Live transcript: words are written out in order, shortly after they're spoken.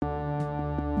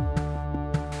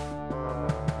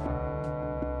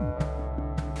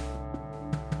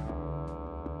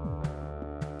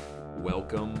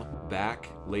Welcome back,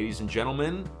 ladies and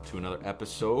gentlemen, to another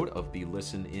episode of the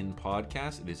Listen In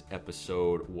podcast. It is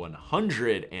episode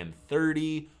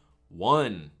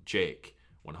 131, Jake.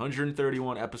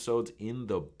 131 episodes in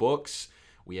the books.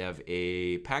 We have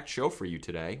a packed show for you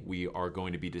today. We are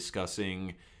going to be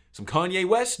discussing some Kanye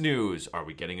West news. Are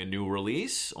we getting a new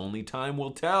release? Only time will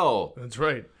tell. That's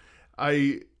right.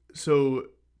 So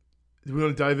do we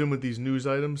want to dive in with these news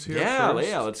items here? Yeah.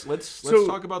 Let's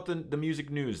talk about the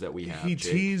music news that we have. He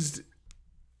Jake. teased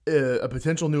a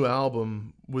potential new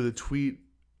album with a tweet,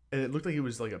 and it looked like it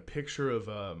was like a picture of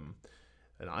an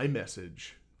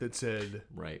iMessage that said,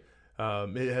 right.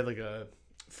 It had like a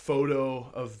photo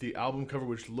of the album cover,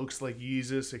 which looks like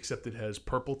Yeezus, except it has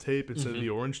purple tape instead of the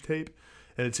orange tape,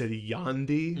 and it said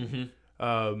Yandi,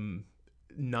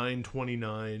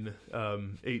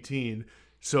 9/29/18.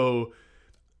 So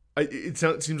it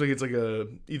seems like it's like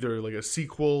either like a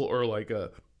sequel or like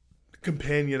a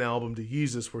companion album to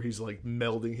Yeezus, where he's like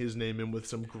melding his name in with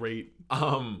some great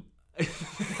I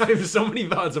have so many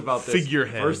thoughts about this.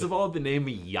 Figurehead. First of all, the name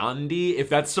Yandi, if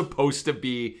that's supposed to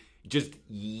be just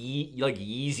like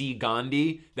Yeezy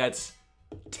Gandhi, that's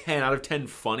 10 out of 10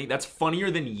 funny. That's funnier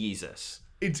than Yeezus.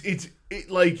 It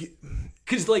like,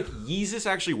 because like Yeezus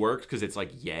actually works because it's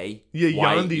like yay. Yeah,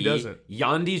 Yandi Y-E. doesn't.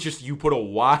 Yandi's just you put a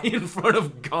Y in front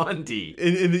of Gandhi.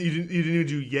 and you didn't even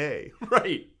do yay.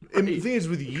 Right. And the thing is,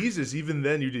 with Yeezus, even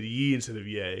then you did ye instead of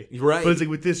yay. Right. But it's like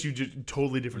with this, you just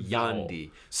totally different. Yandi.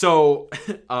 So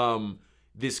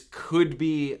this could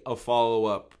be a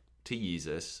follow-up to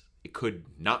Yeezus. It could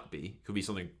not be. It could be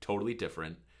something totally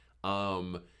different.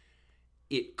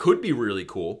 It could be really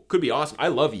cool. Could be awesome. I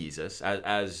love Yeezus,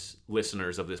 as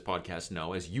listeners of this podcast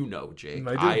know, as you know, Jake.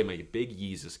 I am a big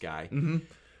Yeezus guy. Mm-hmm.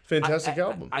 Fantastic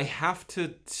album. I have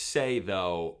to say,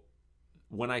 though,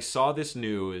 when I saw this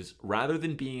news, rather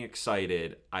than being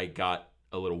excited, I got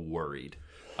a little worried.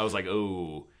 I was like,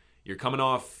 oh, you're coming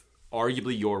off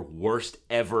arguably your worst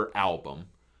ever album.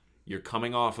 You're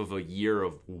coming off of a year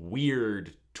of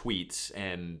weird tweets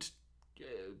and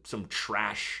some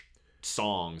trash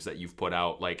songs that you've put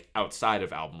out, like outside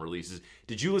of album releases.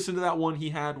 Did you listen to that one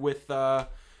he had with Lil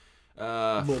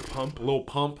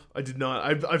Pump? I did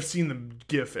not. I've seen the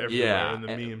GIF everywhere in the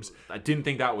memes. I didn't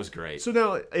think that was great. So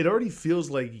now it already feels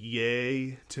like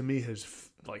Yay to me has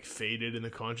like faded in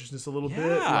the consciousness a little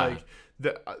bit. Like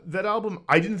that album,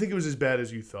 I didn't think it was as bad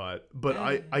as you thought, but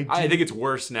I think it's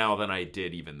worse now than I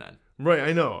did even then. Right,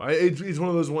 I know. It's one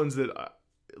of those ones that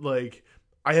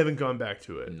I haven't gone back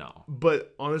to it. No.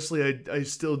 But honestly, I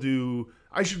still do.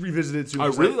 I should revisit it too. I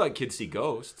really like Kids See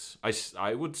Ghosts. I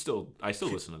still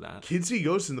listen to that. Kids See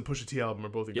Ghosts and the Pusha T album are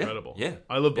both incredible. Yeah.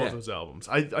 I love both those albums.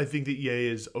 I think that Ye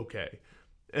is okay.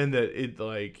 And that it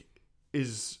like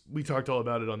is, we talked all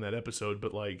about it on that episode,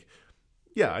 but like,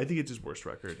 yeah, I think it's his worst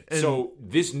record. And so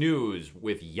this news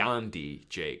with Yandi,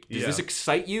 Jake, does this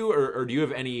excite you or do you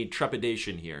have any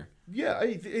trepidation here? Yeah,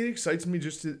 it excites me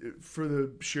just for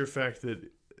the sheer fact that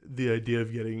the idea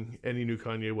of getting any new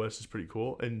Kanye West is pretty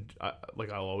cool, and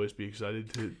I'll always be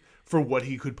excited for what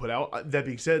he could put out. That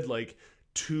being said, like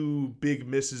 2 big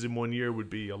misses in 1 year would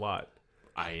be a lot.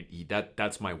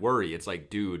 That's my worry. It's like,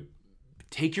 dude,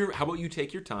 how about you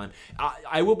take your time?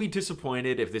 I will be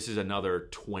disappointed if this is another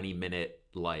 20-minute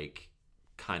like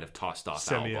kind of tossed off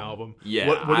semi-album. Yeah,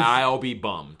 what if, I'll be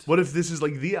bummed. What if this is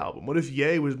like the album? What if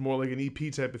Ye was more like an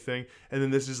EP type of thing, and then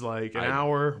this is like an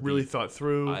hour really thought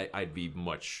through? I'd be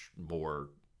much more.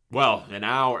 Well, an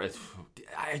hour.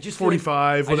 I just 45.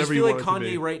 I just whatever feel you like want it to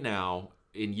Kanye be. right now,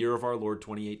 in year of our Lord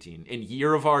 2018, in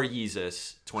year of our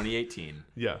Yeezus 2018.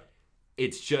 Yeah,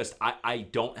 it's just I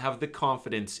don't have the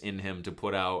confidence in him to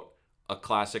put out a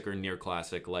classic or near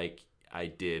classic like I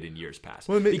did in years past.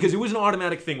 Because it was an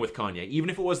automatic thing with Kanye. Even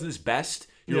if it wasn't his best,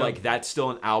 you're like, that's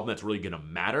still an album that's really going to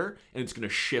matter, and it's going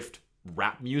to shift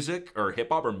rap music or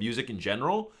hip-hop or music in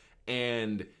general.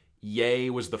 And Ye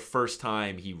was the first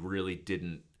time he really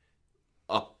didn't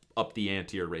up the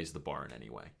ante or raise the bar in any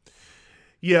way.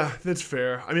 Yeah, that's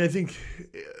fair. I mean, I think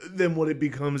then what it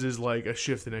becomes is like a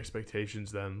shift in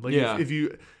expectations then. Like if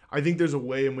you, I think there's a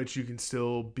way in which you can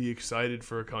still be excited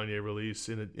for a Kanye release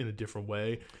in a different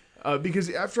way. Because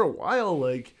after a while,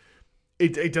 like,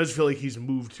 it does feel like he's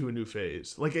moved to a new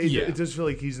phase. Like, it does feel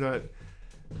like he's not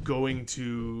going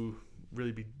to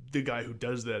really be the guy who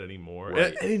does that anymore.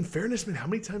 Right. And in fairness, man, how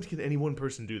many times can any one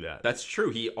person do that? That's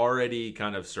true. He already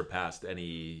kind of surpassed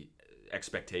any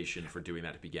expectation for doing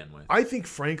that to begin with. I think,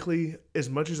 frankly,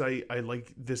 as much as I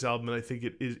like this album, and I think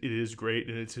it is great,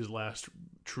 and it's his last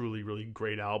truly, really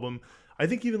great album, I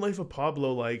think even Life of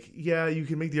Pablo, like, yeah, you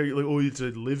can make the argument, like, oh, it's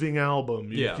a living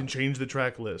album. You can change the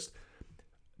track list.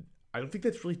 I don't think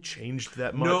that's really changed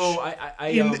that much. No,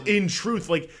 in truth,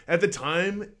 like at the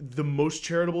time, the most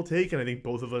charitable take, and I think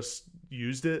both of us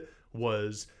used it,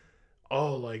 was,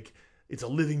 oh, like it's a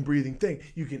living, breathing thing.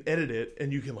 You can edit it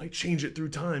and you can like change it through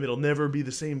time. It'll never be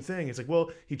the same thing. It's like,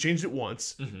 well, he changed it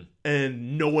once,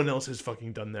 and no one else has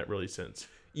fucking done that really since.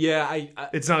 Yeah,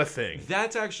 it's not a thing.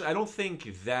 That's actually, I don't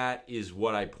think that is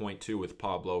what I point to with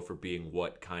Pablo for being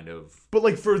what kind of... But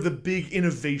like for the big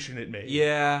innovation it made.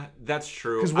 Yeah, that's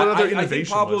true. Because what other innovation I think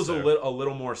Pablo's was there? a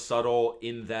little more subtle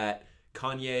in that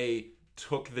Kanye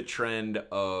took the trend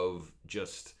of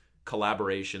just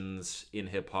collaborations in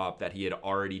hip-hop that he had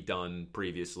already done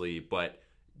previously, but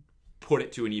put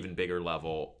it to an even bigger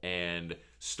level and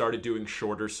started doing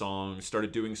shorter songs,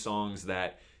 started doing songs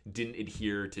that didn't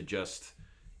adhere to just...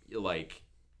 like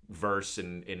verse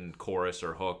and chorus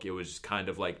or hook. It was kind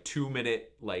of like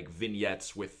 2-minute like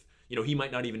vignettes with, he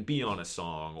might not even be on a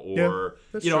song, or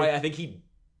I think he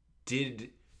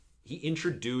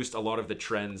introduced a lot of the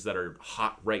trends that are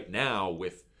hot right now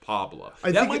with Pablo.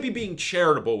 That might be being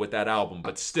charitable with that album,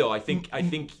 but still I think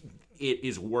it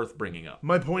is worth bringing up.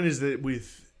 My point is that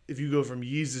if you go from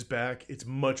Yeezus back, it's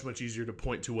much easier to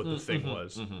point to what the thing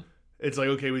was. It's like,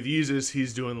 okay, with Yeezus,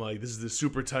 he's doing like, this is the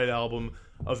super tight album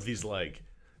of these like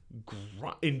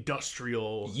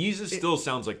industrial. Yeezus still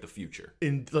sounds like the future.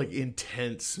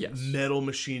 Intense metal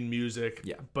machine music,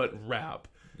 but rap.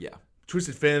 Yeah.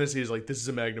 Twisted Fantasy is like, this is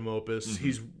a magnum opus.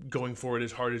 He's going for it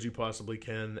as hard as you possibly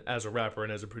can as a rapper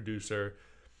and as a producer.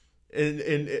 And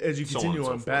as you continue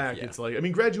on back, it's like, I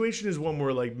mean, Graduation is one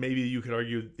where like maybe you could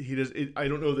argue he does. I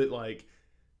don't know that like.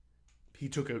 He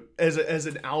took as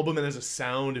an album and as a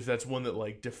sound, if that's one that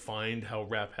like defined how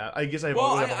rap had. I guess I have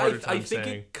a harder time saying. I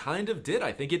think it kind of did.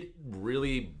 I think it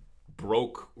really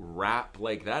broke rap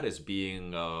like that as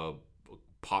being a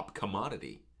pop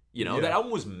commodity. That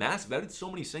album was massive. That had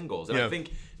so many singles, and I think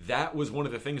that was one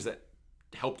of the things that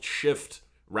helped shift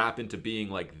rap into being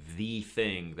like the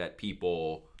thing that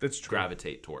people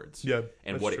gravitate towards. Yeah,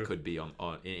 and what it could be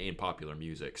in popular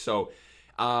music. So.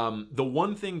 The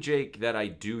one thing, Jake, that I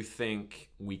do think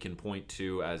we can point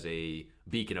to as a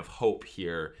beacon of hope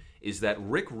here is that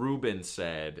Rick Rubin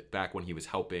said back when he was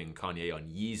helping Kanye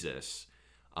on Yeezus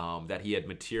that he had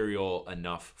material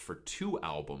enough for 2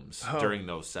 albums during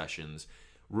those sessions.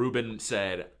 Rubin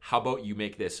said, how about you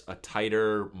make this a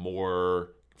tighter,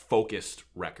 more focused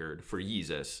record for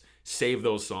Yeezus? Save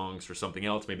those songs for something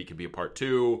else. Maybe it could be a part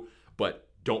 2, but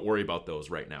don't worry about those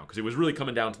right now. Because it was really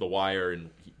coming down to the wire, and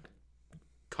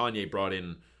Kanye brought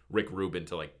in Rick Rubin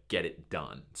to like get it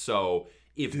done. So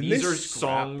if these are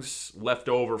songs left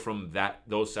over from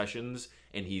those sessions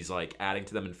and he's like adding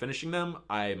to them and finishing them,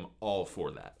 I'm all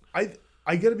for that.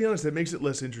 I gotta be honest, that makes it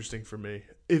less interesting for me.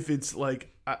 If it's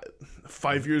like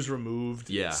 5 years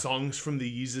removed, songs from the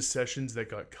Yeezus sessions that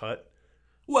got cut.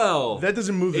 Well, that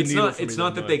doesn't move the needle for me. It's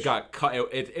not that they got cut.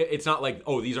 It's not like,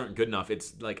 oh, these aren't good enough.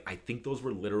 It's like, I think those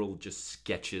were literal just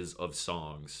sketches of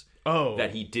songs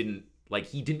that he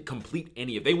didn't complete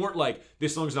any of. They weren't like,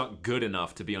 this song's not good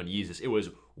enough to be on Yeezus. It was,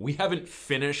 we haven't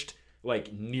finished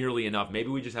like nearly enough. Maybe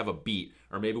we just have a beat,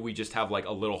 or maybe we just have like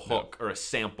a little hook or a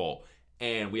sample,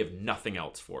 and we have nothing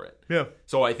else for it. Yeah.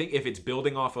 So I think if it's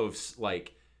building off of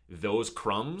like those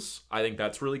crumbs, I think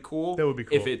that's really cool. That would be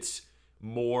cool. If it's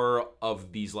more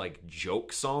of these like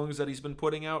joke songs that he's been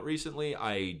putting out recently,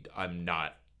 I'm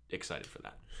not excited for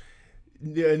that.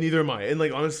 Yeah, neither am I. And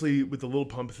like honestly, with the Lil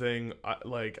Pump thing,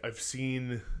 I've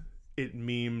seen it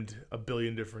memed a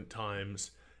billion different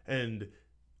times, and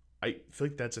I feel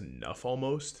like that's enough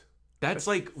almost. That's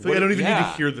I don't even need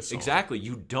to hear the song. Exactly,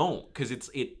 you don't, because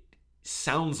it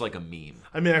sounds like a meme.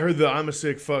 I mean, I heard the "I'm a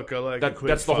sick fuck, I like it, quit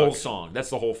That's fuck." The whole song.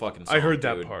 That's the whole fucking song. I heard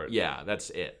that dude. part. Yeah,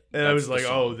 that's it. And I was like,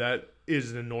 oh, that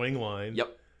is an annoying line.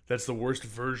 Yep. That's the worst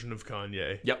version of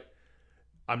Kanye. Yep.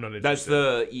 I'm not interested. That's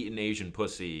the eating Asian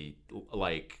pussy,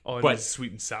 like. Oh, and it's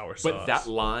sweet and sour sauce. But that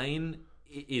line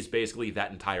is basically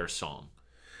that entire song.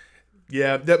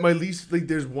 Yeah, that my least, like,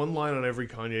 there's one line on every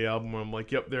Kanye album where I'm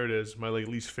like, yep, there it is. My like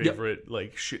least favorite,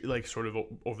 like sort of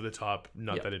over the top,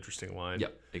 not that interesting line.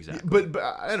 Yep, exactly. But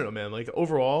I don't know, man. Like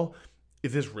overall,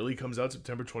 if this really comes out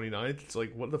September 29th, it's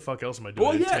like, what the fuck else am I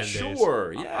doing in 10 days?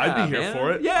 Sure. Yeah, I'd be here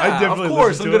for it. Yeah, I'd definitely of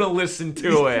course I'm going to listen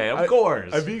to it. Of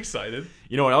course. I'd be excited.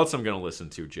 You know what else I'm going to listen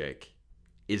to, Jake?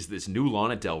 Is this new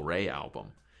Lana Del Rey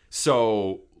album.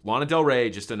 So Lana Del Rey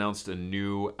just announced a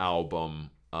new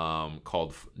album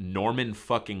called Norman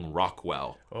Fucking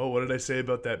Rockwell. Oh, what did I say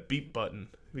about that beep button?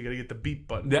 We got to get the beep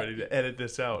button ready to edit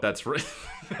this out. That's right.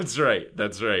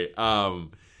 That's right.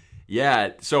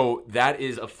 Yeah, so that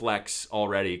is a flex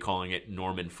already, calling it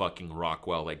Norman Fucking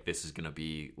Rockwell. Like, this is going to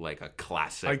be like a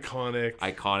classic. Iconic.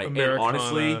 Americana. And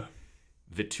honestly,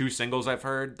 the 2 singles I've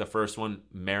heard, the first one,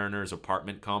 Mariner's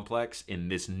Apartment Complex,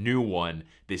 and this new one,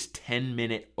 this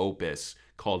 10-minute opus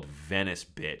called Venice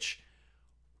Bitch.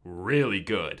 Really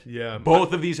good. Yeah.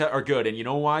 Both of these are good. And you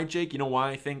know why, Jake? You know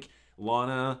why I think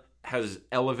Lana has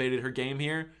elevated her game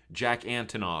here? Jack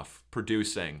Antonoff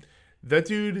producing. That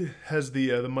dude has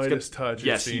the Midas touch.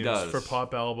 Yes, he does. For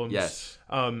pop albums. Yes.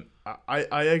 I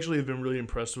actually have been really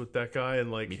impressed with that guy,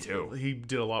 and like Me too. He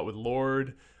did a lot with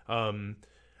Lorde, and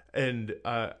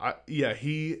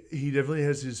he definitely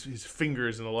has his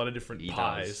fingers in a lot of different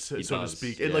pies, so to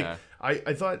speak. And like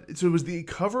I thought, so it was the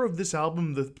cover of this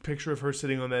album, the picture of her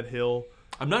sitting on that hill.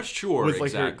 I'm not sure with, like,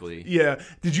 exactly. Yeah.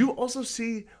 Did you also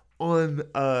see on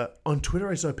Twitter?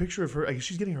 I saw a picture of her. I guess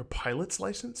she's getting her pilot's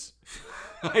license.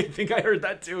 I think I heard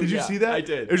that too. Did you see that? I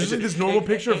did. It was just like this normal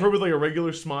picture of her with like a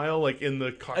regular smile, like in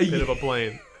the cockpit of a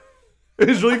plane. It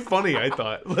was really funny, I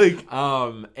thought. Like,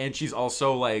 and she's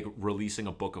also like releasing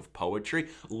a book of poetry.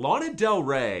 Lana Del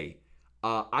Rey,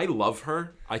 I love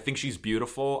her. I think she's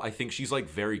beautiful. I think she's like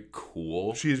very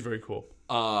cool. She is very cool.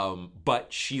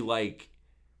 But she like,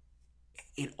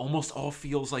 it almost all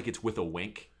feels like it's with a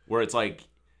wink, where it's like,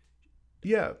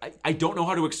 yeah, I don't know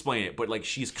how to explain it, but like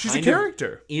she's a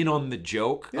character in on the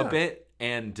joke a bit,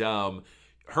 and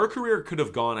her career could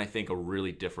have gone, I think, a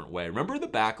really different way. Remember the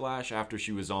backlash after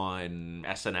she was on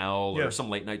SNL or some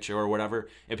late night show or whatever,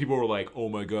 and people were like, "Oh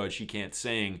my god, she can't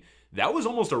sing." That was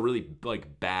almost a really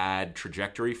like bad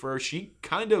trajectory for her. She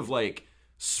kind of like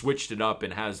switched it up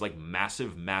and has like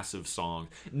massive songs.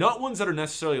 Not ones that are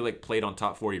necessarily like played on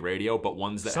top 40 radio, but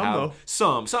ones that have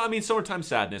some. So I mean, Summertime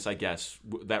Sadness, I guess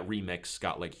that remix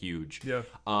got like huge. Yeah.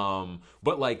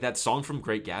 But like that song from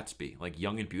Great Gatsby, like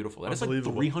Young and Beautiful, that has like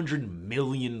 300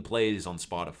 million plays on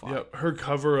Spotify. Yeah, her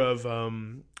cover of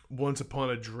Once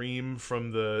Upon a Dream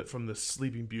from the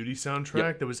Sleeping Beauty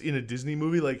soundtrack that was in a Disney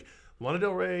movie. Like Lana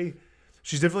Del Rey,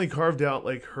 she's definitely carved out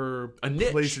like her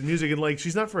place in music, and like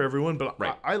she's not for everyone, but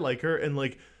I like her, and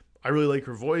like I really like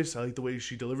her voice. I like the way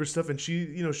she delivers stuff, and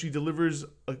she delivers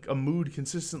a mood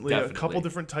consistently. Definitely. A couple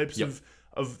different types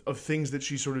of things that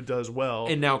she sort of does well.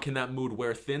 And now, can that mood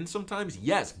wear thin sometimes?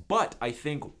 Yes, but I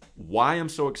think why I'm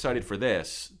so excited for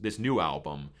this new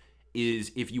album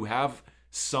is if you have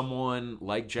someone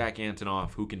like Jack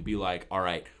Antonoff who can be like, all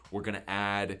right, we're gonna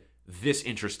add this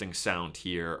interesting sound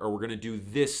here, or we're gonna do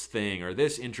this thing, or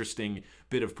this interesting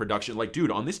bit of production. Like,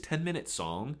 dude, on this 10-minute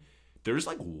song, there's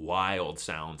like wild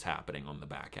sounds happening on the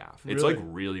back half. It's like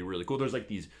really, really cool. There's like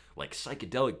these like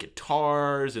psychedelic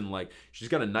guitars, and like she's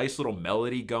got a nice little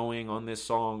melody going on this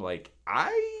song. Like,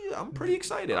 I'm pretty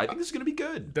excited. I think this is gonna be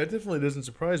good. That definitely doesn't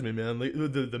surprise me, man. Like,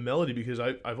 the melody, because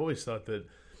I've always thought that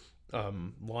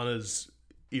Lana's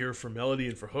ear for melody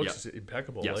and for hooks is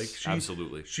impeccable. Yes, like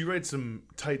absolutely. She writes some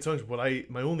tight songs.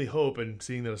 My only hope, and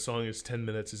seeing that a song is 10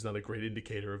 minutes is not a great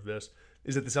indicator of this,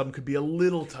 is that this album could be a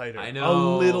little tighter. I know.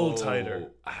 A little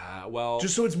tighter. Well,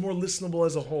 just so it's more listenable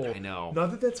as a whole. I know.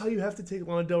 Not that that's how you have to take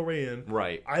Lana Del Rey in.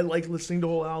 Right. I like listening to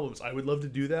whole albums. I would love to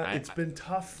do that. It's been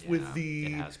tough with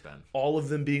it has been. all of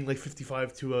them being like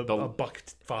 55 to a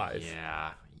 $1.05. Yeah.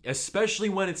 Especially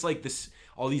when it's like this,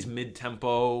 all these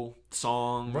mid-tempo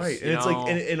songs, right? And it's like,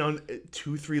 and on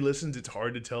 2-3 listens, it's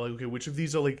hard to tell. Like, okay, which of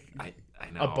these are like I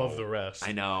know above the rest?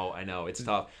 I know, it's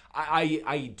tough.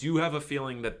 I do have a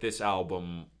feeling that this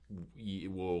album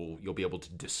you'll be able to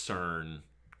discern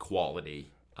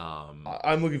quality.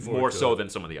 I'm looking forward more to so it. than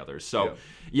some of the others. So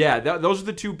those are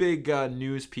the two big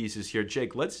news pieces here.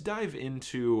 Jake, let's dive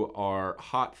into our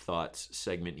Hot Thoughts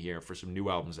segment here for some new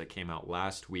albums that came out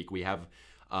last week. We have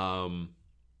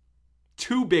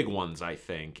two big ones, I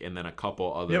think, and then a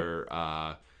couple other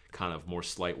kind of more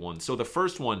slight ones. So the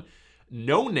first one,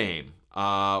 Noname,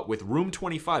 with Room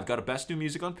 25, got a Best New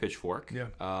Music on Pitchfork.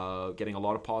 Yeah. Getting a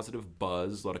lot of positive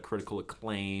buzz, a lot of critical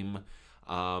acclaim.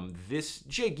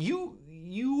 Jake, you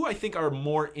I think are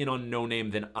more in on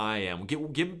Noname than I am.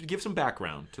 Give some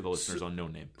background to the listeners on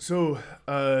Noname. So,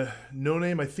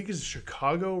 Noname, I think, is a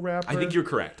Chicago rapper. I think you're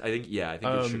correct. I think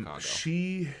it's Chicago.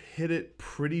 She hit it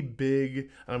pretty big.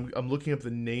 I'm looking up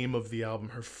the name of the album.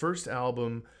 Her first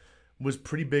album was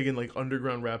pretty big in like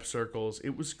underground rap circles.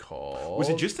 It was called... Was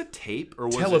it just a tape or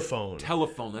was Telephone?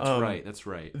 Telephone, that's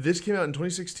right. This came out in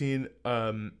 2016,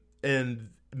 and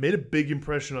made a big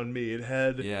impression on me. It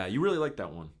had... Yeah, you really liked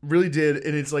that one. Really did,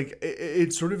 and it's like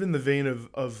it's sort of in the vein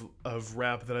of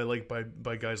rap that I like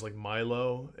by guys like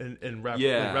Milo and like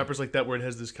rappers like that, where it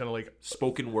has this kind of like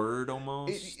spoken word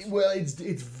almost.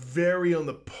 It's very on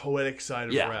the poetic side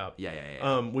of rap.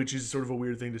 Yeah. Which is sort of a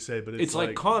weird thing to say, but it's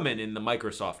like Common in the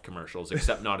Microsoft commercials,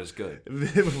 except not as good.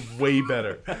 Way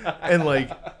better. And like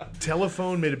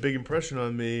Telephone made a big impression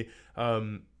on me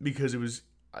because it was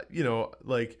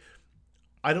like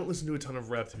I don't listen to a ton of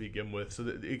rap to begin with, so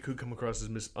that it could come across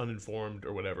as uninformed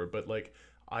or whatever. But like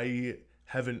I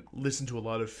haven't listened to a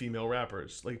lot of female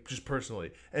rappers, like just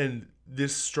personally, and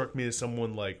this struck me as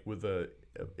someone like with a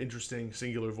interesting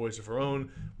singular voice of her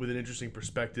own, with an interesting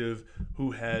perspective,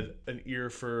 who had an ear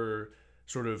for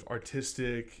sort of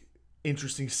artistic,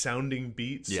 interesting sounding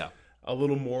beats. Yeah. A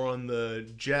little more on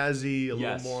the jazzy, a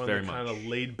little more on the kind of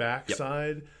laid back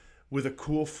side, with a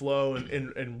cool flow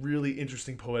and really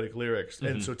interesting poetic lyrics. Mm-hmm.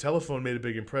 And so Telephone made a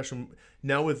big impression.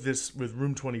 Now with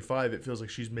Room 25, it feels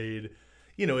like she's made,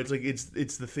 it's like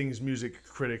it's the things music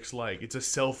critics like. It's a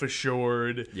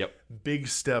self-assured, big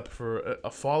step for a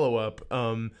follow-up.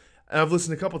 And I've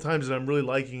listened a couple times and I'm really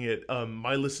liking it.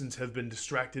 My listens have been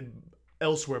distracted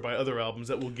elsewhere by other albums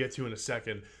that we'll get to in a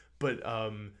second. But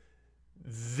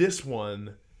this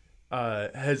one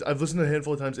I've listened to a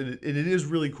handful of times and it is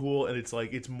really cool, and it's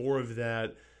like it's more of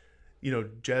that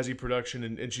jazzy production,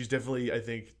 and she's definitely, I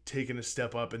think, taken a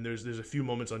step up, and there's a few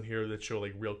moments on here that show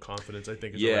like real confidence, I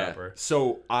think, as a rapper.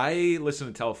 So I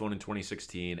listened to Telephone in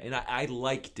 2016 and I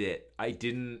liked it. I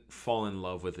didn't fall in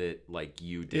love with it like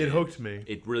you did. It hooked me.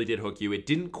 It really did hook you. It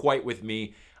didn't quite with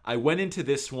me. I went into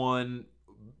this one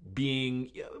being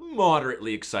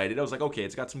moderately excited. I was like, okay,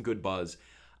 it's got some good buzz.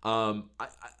 I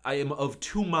am of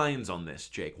two minds on this,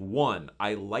 Jake. One,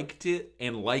 I liked it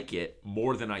and like it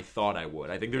more than I thought I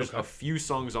would. I think there's a few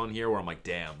songs on here where I'm like,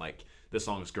 damn, like this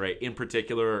song's great. In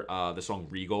particular, the song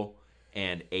Regal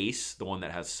and Ace, the one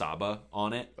that has Saba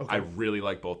on it. I really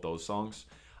like both those songs.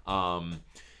 I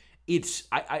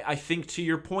think to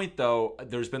your point though,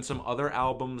 there's been some other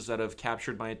albums that have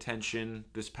captured my attention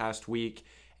this past week.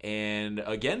 And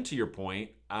again, to your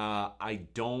point, I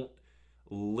don't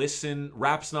listen.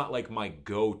 Rap's not like my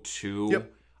go-to.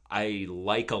 Yep. I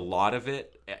like a lot of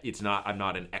it. I'm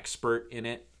not an expert in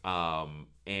it.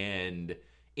 And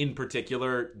in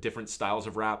particular, different styles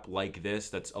of rap like this,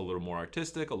 that's a little more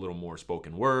artistic, a little more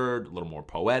spoken word, a little more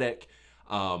poetic.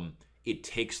 It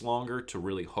takes longer to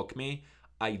really hook me.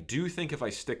 I do think if I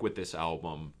stick with this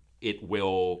album, it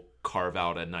will carve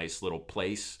out a nice little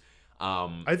place.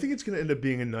 I think it's going to end up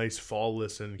being a nice fall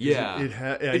listen. Yeah.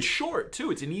 It's short,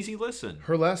 too. It's an easy listen.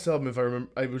 Her last album, if I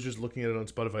remember, I was just looking at it on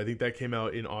Spotify. I think that came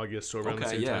out in August, so around the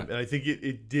same time. And I think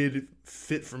it did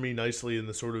fit for me nicely in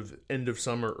the sort of end of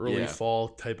summer, early fall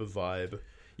type of vibe.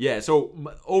 Yeah, so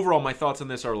overall, my thoughts on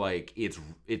this are like, it's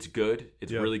good.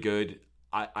 It's really good.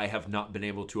 I have not been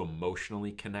able to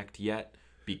emotionally connect yet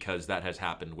because that has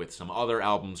happened with some other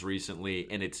albums recently,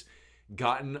 and it's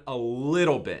gotten a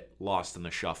little bit lost in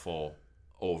the shuffle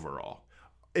overall.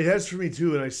 It has for me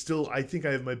too, and I think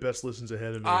I have my best listens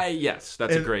ahead of me. Yes,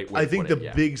 that's a great way I think to put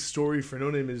the big story for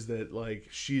Noname is that like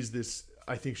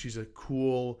I think she's a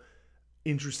cool,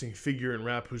 interesting figure in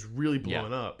rap who's really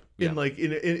blowing up. And like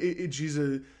she's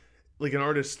an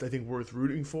artist I think worth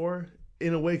rooting for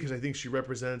in a way, because I think she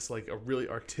represents like a really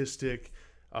artistic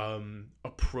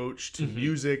approach to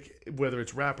music, whether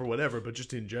it's rap or whatever, but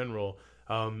just in general.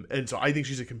 And so I think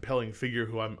she's a compelling figure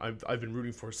who I've been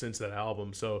rooting for since that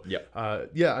album. So I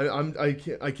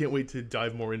can't wait to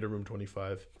dive more into Room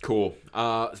 25. Cool.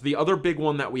 So the other big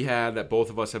one that we had that both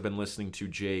of us have been listening to,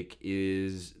 Jake,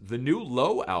 is the new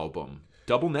Low album,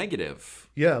 Double Negative.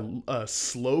 Yeah,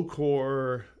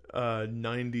 slowcore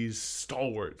 90s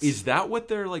stalwarts. Is that what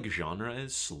their like genre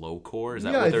is? Slowcore? Is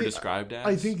that what they're described as?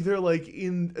 I think they're like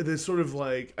in the sort of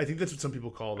like, I think that's what some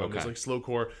people call them. It's like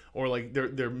slowcore, or like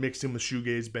they're mixed in with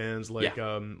shoegaze bands like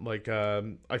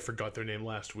I forgot their name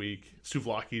last week.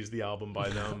 Souvlaki's the album by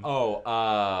them.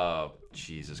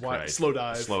 Jesus Christ. Slow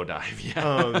Dive.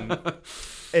 Yeah.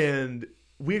 And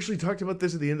we actually talked about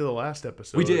this at the end of the last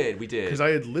episode. We did. Because I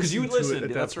had listened to it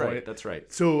at that point. That's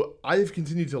right. So I've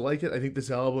continued to like it. I think this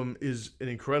album is an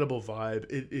incredible vibe.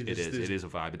 It is a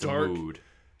vibe. It's dark, a mood.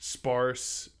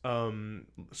 Sparse,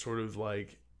 sort of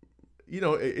like,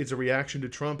 it's a reaction to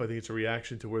Trump. I think it's a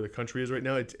reaction to where the country is right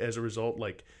now. It's, as a result,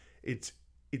 like, it's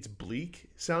bleak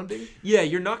sounding. Yeah,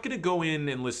 you're not going to go in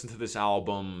and listen to this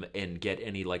album and get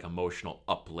any like emotional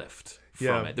uplift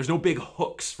from it. There's no big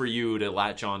hooks for you to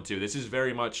latch onto. This is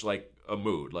very much like a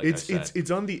mood. Like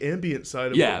it's on the ambient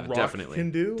side of what rock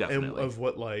can do, and of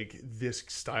what like this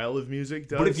style of music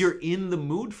does. But if you're in the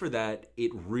mood for that,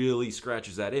 it really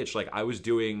scratches that itch. Like I was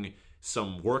doing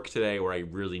some work today where I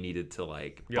really needed to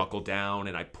like buckle down,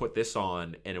 and I put this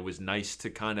on, and it was nice to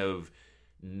kind of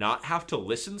not have to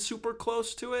listen super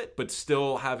close to it, but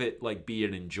still have it like be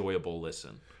an enjoyable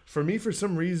listen. For me, for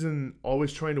some reason,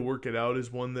 Always Trying to Work It Out is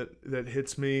one that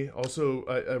hits me. Also,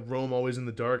 Roam Always in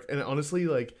the Dark. And honestly,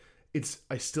 like,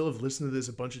 I still have listened to this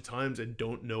a bunch of times and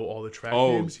don't know all the track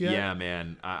names yet. Yeah,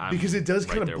 man. Because it does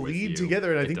kind of bleed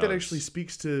together, and I think that does. actually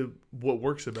speaks to what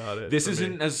works about it. This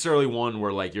isn't necessarily one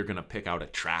where like you're gonna pick out a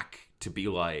track to be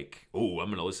like, oh, I'm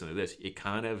gonna listen to this. It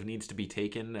kind of needs to be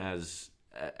taken as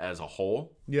a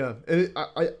whole. Yeah, and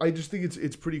I just think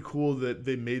it's pretty cool that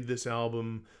they made this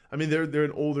album. I mean, they're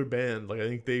an older band. Like I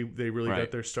think they really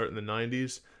got their start in the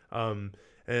 '90s.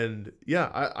 And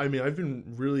yeah, I mean, I've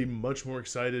been really much more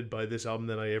excited by this album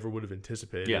than I ever would have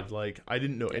anticipated. Yeah. Like I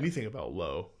didn't know anything about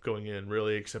Low going in,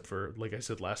 really, except for, like I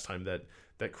said last time,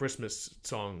 that Christmas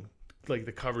song, like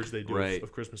the covers they do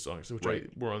of Christmas songs, which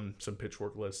were on some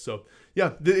Pitchfork lists. So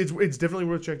yeah, it's definitely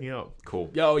worth checking out. Cool.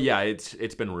 Oh yeah,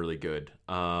 it's been really good.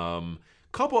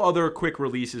 Couple other quick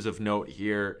releases of note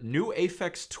here. New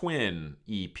Aphex Twin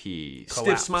EP. Collapse.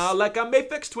 Stiff smile like I'm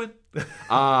Aphex Twin.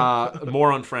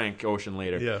 More on Frank Ocean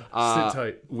later. Yeah, sit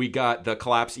tight. We got the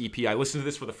Collapse EP. I listened to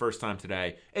this for the first time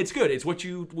today. It's good. It's what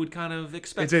you would kind of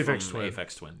expect it's from Aphex Twin.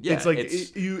 Aphex Twin. Yeah, it's like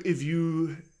if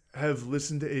you have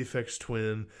listened to Aphex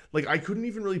Twin, like I couldn't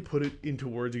even really put it into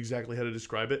words exactly how to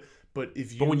describe it, but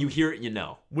when you hear it, you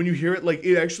know. When you hear it, like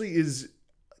it actually is,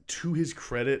 to his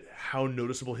credit, how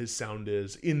noticeable his sound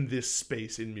is in this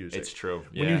space in music. It's true.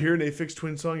 When you hear an Aphex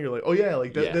Twin song, you're like, oh yeah,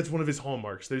 like that's one of his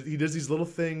hallmarks. He does these little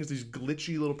things, these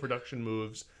glitchy little production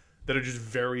moves that are just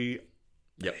very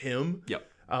him.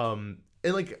 Yep. And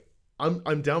like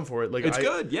I'm down for it. Like it's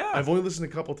good. Yeah. I've only listened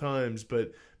a couple times,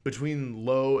 but between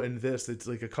Low and this, it's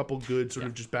like a couple good sort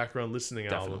of just background listening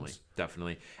albums.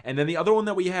 Definitely. And then the other one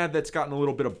that we had that's gotten a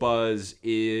little bit of buzz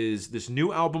is this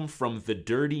new album from the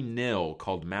Dirty Nil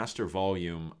called Master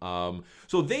Volume.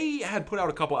 So they had put out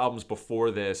a couple albums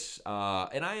before this,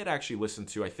 and I had actually listened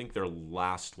to, I think, their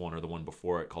last one or the one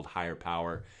before it called Higher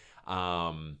Power.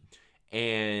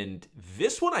 And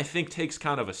this one, I think, takes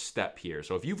kind of a step here.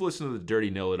 So if you've listened to the Dirty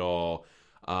Nil at all,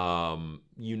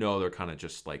 you know they're kind of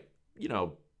just like, you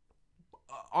know,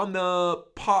 on the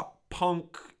pop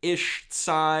punk-ish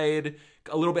side,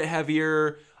 a little bit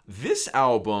heavier. This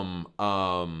album,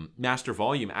 Master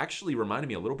Volume, actually reminded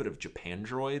me a little bit of Japan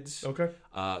Droids. Okay.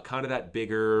 Kind of that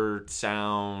bigger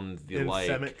sound.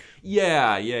 Anthemic.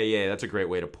 Yeah. That's a great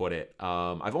way to put it.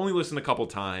 I've only listened a couple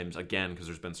times, again, because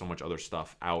there's been so much other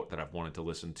stuff out that I've wanted to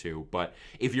listen to. But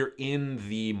if you're in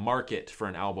the market for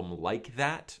an album like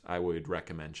that, I would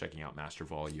recommend checking out Master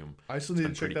Volume. I still need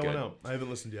to check that one out. I haven't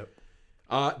listened yet.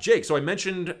 Jake, so I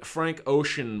mentioned Frank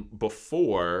Ocean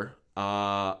before.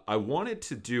 I wanted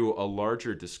to do a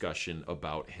larger discussion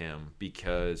about him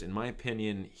because, in my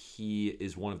opinion, he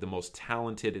is one of the most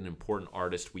talented and important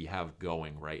artists we have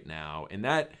going right now. And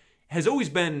that has always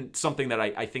been something that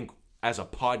I think as a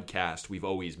podcast we've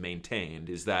always maintained,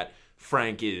 is that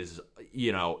Frank is,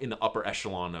 you know, in the upper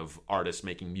echelon of artists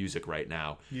making music right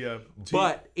now. Yeah.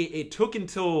 But it took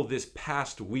until this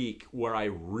past week where I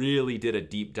really did a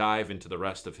deep dive into the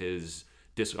rest of his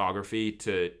discography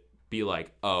to be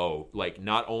like, oh, like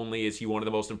not only is he one of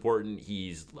the most important,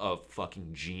 he's a fucking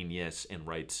genius and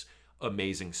writes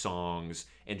amazing songs,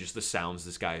 and just the sounds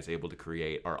this guy is able to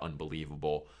create are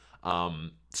unbelievable.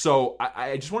 So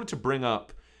I just wanted to bring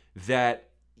up that,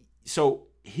 so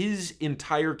his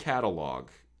entire catalog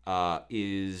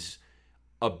is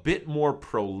a bit more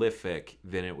prolific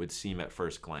than it would seem at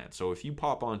first glance. So if you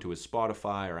pop onto his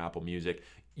Spotify or Apple Music,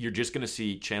 you're just going to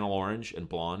see Channel Orange and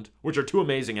Blonde, which are two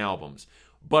amazing albums.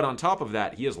 But on top of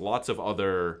that, he has lots of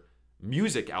other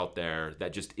music out there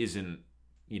that just isn't,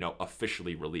 you know,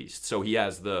 officially released. So he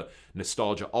has the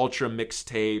Nostalgia Ultra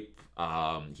mixtape.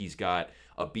 He's got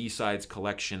a B-sides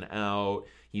collection out.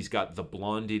 He's got the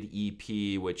Blonded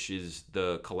EP, which is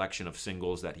the collection of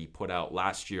singles that he put out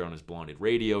last year on his Blonded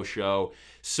radio show.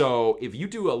 So if you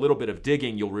do a little bit of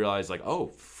digging, you'll realize, like, oh,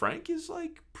 Frank is,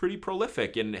 like, pretty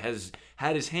prolific and has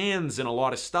had his hands in a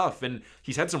lot of stuff. And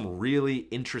he's had some really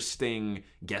interesting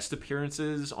guest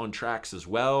appearances on tracks as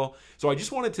well. So I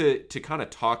just wanted to kind of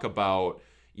talk about,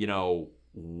 you know,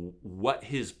 what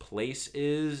his place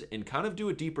is and kind of do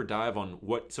a deeper dive on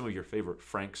what some of your favorite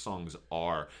Frank songs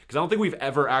are, because I don't think we've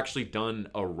ever actually done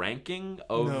a ranking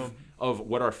of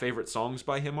what our favorite songs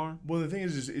by him are. Well, the thing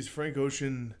is Frank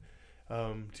Ocean,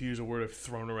 to use a word I've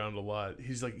thrown around a lot,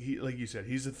 he's like you said,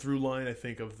 he's a through line, I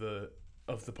think, of the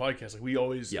podcast. Like we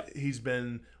always, he's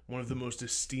been one of the most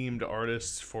esteemed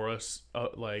artists for us,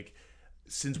 like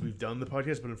since we've done the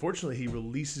podcast, but unfortunately he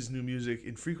releases new music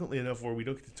infrequently enough where we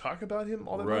don't get to talk about him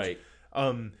all that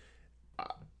much.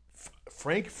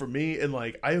 Frank, for me, and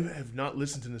like I have not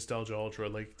listened to Nostalgia Ultra,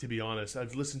 like, to be honest.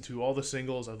 I've listened to all the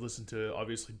singles. I've listened to,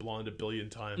 obviously, Blonde a billion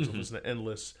times. I've listened to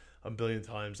Endless a billion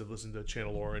times. I've listened to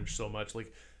Channel Orange so much.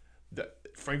 Like,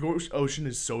 Frank Ocean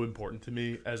is so important to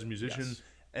me as a musician,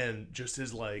 and just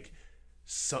as like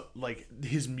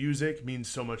his music means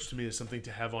so much to me as something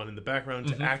to have on in the background,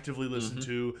 to actively listen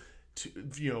to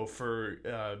for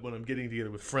when I'm getting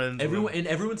together with friends.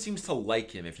 Everyone seems to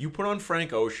like him. If you put on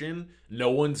Frank Ocean, no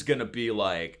one's gonna be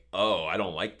like, "Oh, I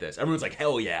don't like this." Everyone's like,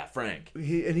 "Hell yeah, Frank!"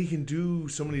 He can do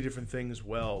so many different things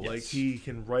well. Like he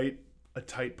can write a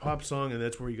tight pop song, and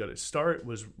that's where he got his start,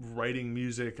 was writing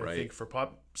music. I think for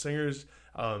pop singers,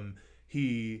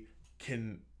 he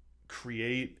can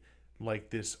create like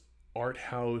this art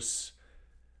house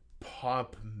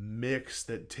pop mix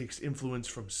that takes influence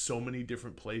from so many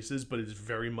different places, but is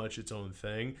very much its own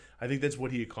thing. I think that's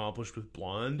what he accomplished with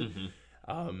Blonde.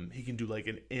 He can do like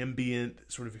an ambient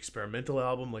sort of experimental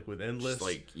album, like with Endless, just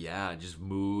like just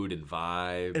mood and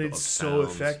vibe, and it's so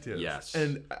effective. Yes,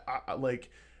 and I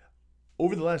like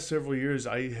over the last several years,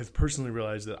 I have personally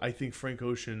realized that I think Frank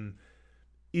Ocean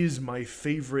is my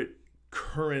favorite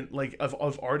current, like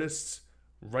of artists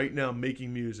right now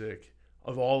making music.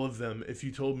 Of all of them, if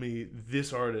you told me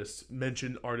this artist,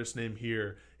 mentioned artist name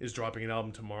here, is dropping an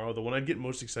album tomorrow, the one I'd get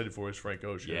most excited for is Frank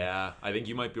Ocean. Yeah, I think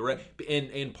you might be right.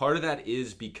 And part of that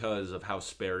is because of how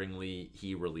sparingly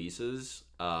he releases.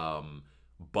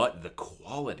 But the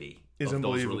quality is of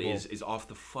those unbelievable. releases is off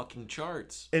the fucking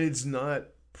charts. And it's not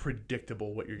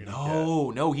predictable what you're going to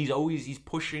get. No, he's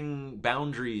pushing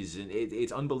boundaries, and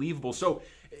it's unbelievable. So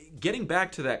getting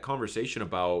back to that conversation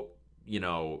about,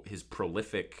 his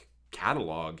prolific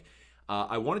catalog,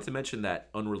 I wanted to mention that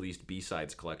unreleased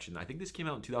B-sides collection. I think this came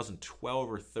out in 2012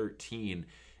 or 13.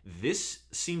 This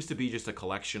seems to be just a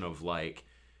collection of like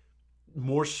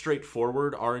more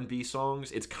straightforward R&B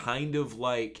songs. It's kind of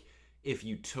like if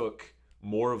you took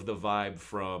more of the vibe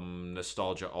from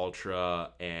Nostalgia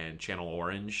Ultra and Channel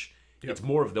Orange. It's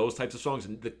more of those types of songs,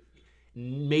 and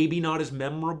maybe not as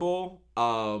memorable,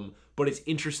 but it's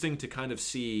interesting to kind of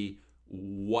see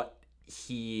what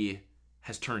he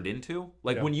has turned into.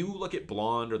 Like when you look at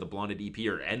Blonde or the Blonded EP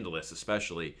or Endless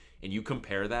especially, and you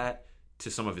compare that to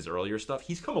some of his earlier stuff,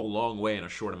 he's come a long way in a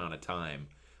short amount of time.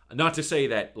 Not to say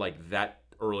that like that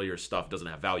earlier stuff doesn't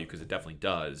have value, because it definitely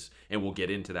does, and we'll get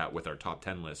into that with our top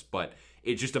 10 list, but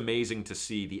it's just amazing to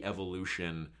see the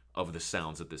evolution of the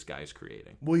sounds that this guy is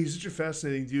creating. Well, he's such a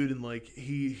fascinating dude, and like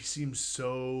he seems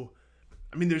so,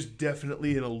 I mean, there's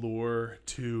definitely an allure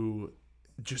to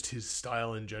just his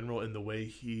style in general and the way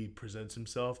he presents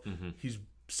himself. He's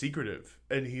secretive,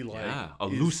 and he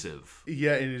elusive. And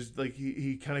is like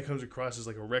he kind of comes across as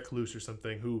like a recluse or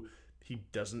something, who he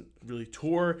doesn't really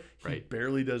tour. He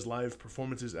barely does live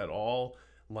performances at all.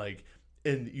 Like,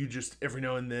 and you just every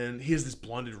now and then he has this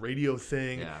Blonded radio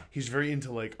thing. He's very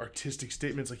into like artistic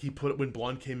statements. Like he put, when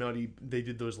Blonde came out, they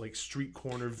did those like street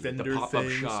corner vendor the pop-up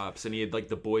things, shops, and he had like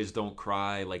the Boys Don't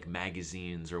Cry like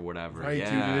magazines or whatever. Dude.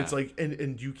 And it's like,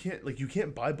 and you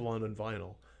can't buy Blonde on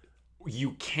vinyl.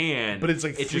 You can, but it's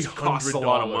like it just costs a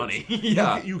lot of money.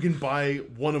 You can buy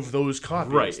one of those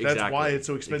copies. Right, That's why it's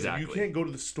so expensive. You can't go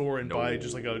to the store and buy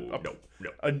just like a run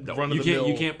of the mill.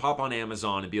 You can't pop on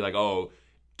Amazon and be like, oh,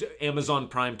 Amazon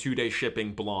Prime 2-day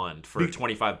shipping Blonde for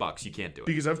 $25. You can't do it,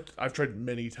 because I've tried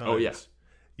many times. Oh yeah,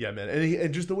 yeah, man,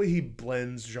 and just the way he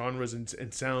blends genres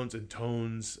and sounds and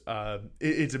tones,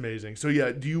 it's amazing. So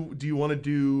yeah, do you want to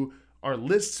do our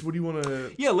lists? What do you want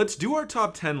to? Yeah, let's do our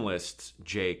top 10 lists,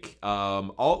 Jake.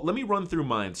 Let me run through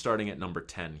mine, starting at number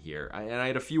 10 here. I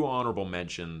had a few honorable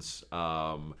mentions,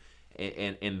 and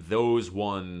those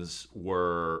ones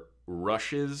were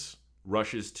Rushes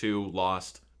 2,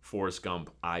 Lost, Forrest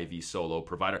Gump, Ivy, Solo,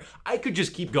 Provider. I could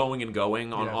just keep going and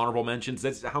going on honorable mentions.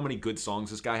 That's how many good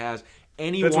songs this guy has.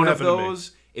 That's one of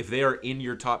those, if they are in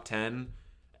your top 10,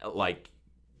 like,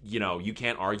 you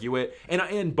can't argue it.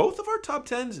 And both of our top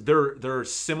 10s, they're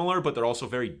similar, but they're also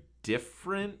very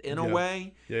different in a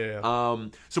way. Yeah.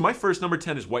 So my first number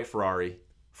 10 is White Ferrari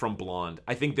from Blonde.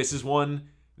 I think this is one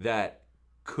that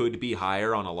could be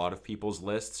higher on a lot of people's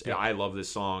lists. Yeah. I love this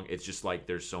song. It's just like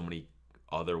there's so many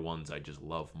other ones I just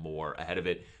love more ahead of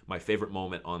it. My favorite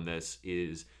moment on this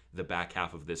is the back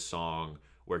half of this song,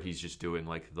 where he's just doing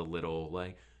like the little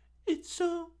like, it's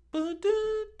so like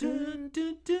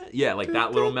that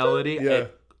little melody. Yeah.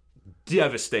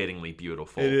 Devastatingly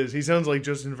beautiful. It is. He sounds like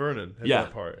Justin Vernon at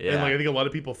that part. Yeah. And like I think a lot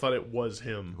of people thought it was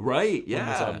him. Right. Yeah. When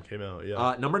this album came out.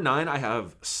 Yeah. Number 9, I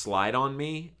have Slide on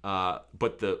Me,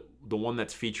 but the one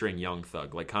that's featuring Young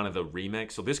Thug, like kind of the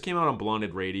remix. So this came out on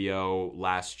Blonded Radio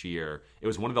last year. It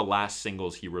was one of the last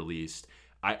singles he released.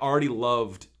 I already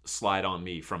loved Slide on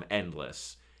Me from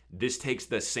Endless. This takes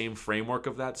the same framework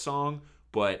of that song,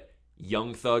 but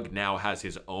Young Thug now has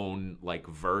his own like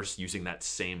verse using that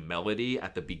same melody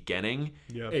at the beginning.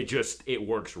 Yeah. It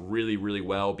works really, really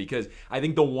well, because I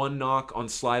think the one knock on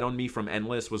Slide on Me from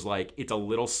Endless was like, it's a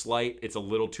little slight, it's a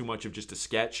little too much of just a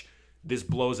sketch. This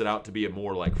blows it out to be a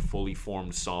more like fully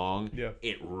formed song. Yeah.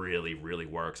 It really, really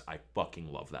works. I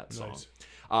fucking love that song. Nice.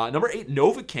 Number 8,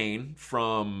 Novocaine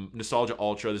from Nostalgia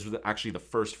Ultra. This was actually the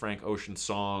first Frank Ocean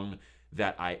song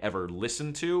that I ever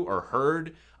listened to or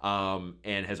heard,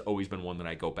 and has always been one that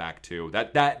I go back to.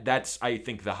 That's I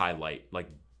think the highlight, like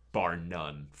bar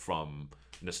none, from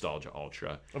Nostalgia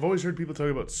Ultra. I've always heard people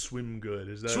talk about Swim Good.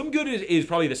 Is that Swim Good is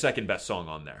probably the second best song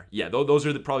on there. Yeah, those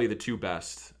are probably the two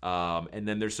best. And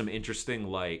then there's some interesting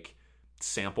like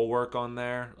sample work on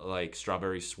there, like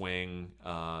Strawberry Swing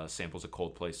samples a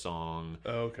Coldplay song.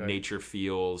 Oh, okay. Nature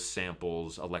Feels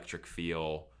samples Electric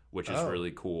Feel, which is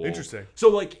really cool. Interesting. So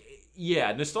like,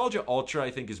 yeah, Nostalgia Ultra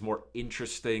I think is more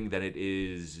interesting than it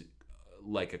is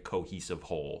like a cohesive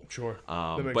whole. Sure.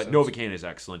 But Novocaine is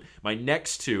excellent. My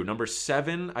next two, number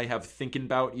 7, I have Thinking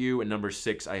About You, and number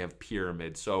 6, I have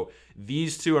Pyramid. So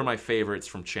these two are my favorites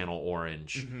from Channel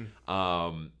Orange.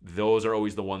 Mm-hmm. Those are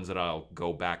always the ones that I'll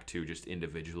go back to just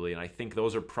individually, and I think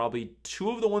those are probably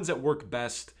two of the ones that work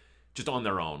best just on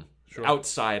their own,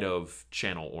 outside of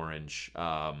Channel Orange.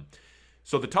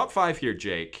 So the top 5 here,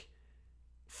 Jake,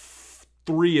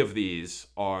 3 of these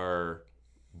are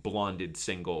blonded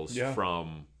singles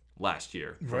from last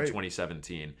year, from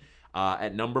 2017.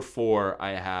 At number 4,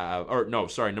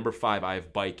 number 5, I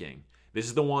have Biking. This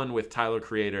is the one with Tyler,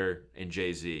 Creator, and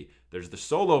Jay-Z. There's the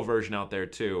solo version out there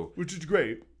too, which is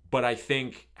great. But I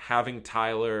think having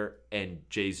Tyler and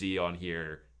Jay-Z on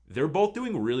here, they're both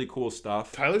doing really cool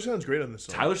stuff. Tyler sounds great on this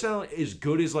song. Tyler sounds as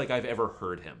good as like I've ever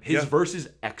heard him. His verse is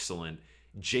excellent.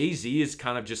 Jay-Z is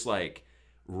kind of just like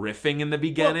riffing in the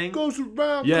beginning. What goes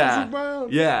around, goes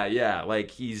around. Yeah.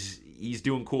 Like he's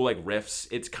doing cool like riffs.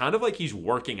 It's kind of like he's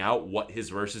working out what his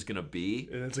verse is gonna be.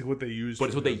 And it's like what they use. But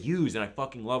it's what they use, and I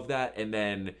fucking love that. And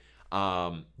then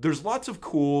there's lots of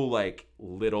cool like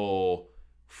little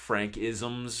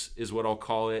Frank-isms is what I'll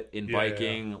call it in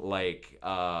Biking. Like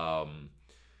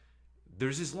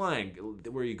there's this line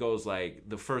where he goes like,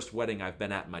 the first wedding I've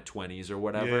been at in my 20s or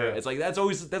whatever. It's like that's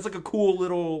like a cool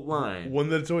little line. One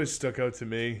that's always stuck out to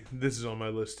me, this is on my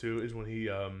list too, is when he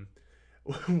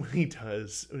when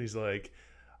he's like,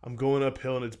 I'm going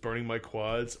uphill and it's burning my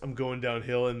quads. I'm going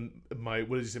downhill and my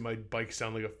my bike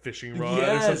sound like a fishing rod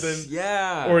or something.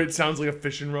 Yeah. Or it sounds like a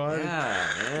fishing rod. Yeah,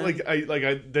 man.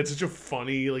 I that's such a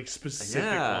funny like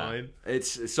specific line.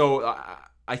 It's so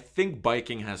I think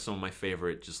Biking has some of my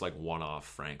favorite just like one-off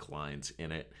Frank lines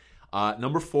in it.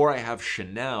 Number 4, I have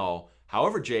Chanel.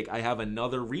 However, Jake, I have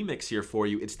another remix here for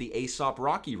you. It's the A$AP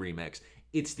Rocky remix.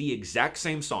 It's the exact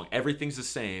same song. Everything's the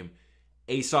same.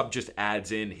 A$AP just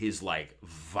adds in his like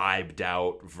vibed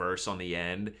out verse on the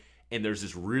end, and there's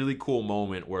this really cool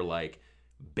moment where like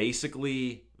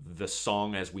basically the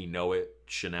song as we know it,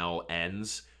 Chanel,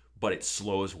 ends, but it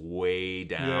slows way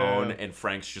down, and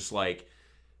Frank's just like,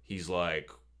 he's like,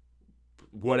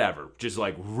 whatever, just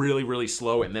like really, really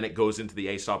slow, and then it goes into the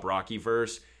A$AP Rocky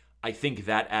verse. I think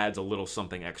that adds a little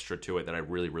something extra to it that I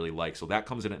really, really like. So that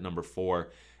comes in at number 4.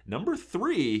 Number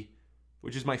 3,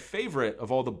 which is my favorite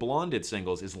of all the blonded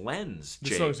singles, is Lens. Jake.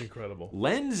 This song's incredible.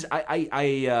 Lens,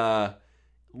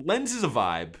 Lens is a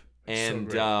vibe,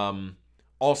 and So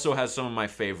also has some of my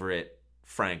favorite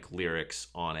Frank lyrics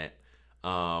on it.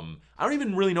 I don't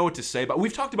even really know what to say, but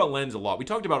we've talked about Lens a lot. We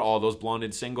talked about all those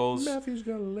blonded singles. Matthew's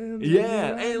got a lens.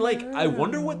 Yeah, and like I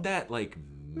wonder what that like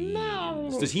means.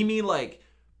 No. Does he mean like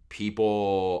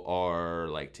people are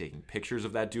like taking pictures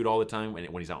of that dude all the time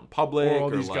when he's out in public? Or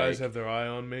all these like, guys have their eye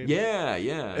on me. Yeah.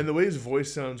 And the way his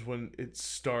voice sounds when it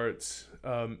starts.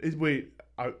 I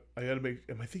gotta make.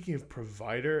 Am I thinking of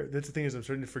Provider? That's the thing, is I'm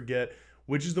starting to forget.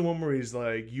 Which is the one where he's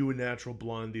like, you a natural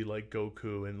blondie like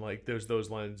Goku, and like there's those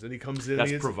lines, and he comes in.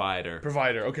 That's Provider.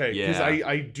 Provider, okay. Because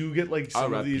I do get like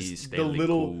some of these the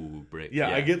little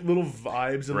I get little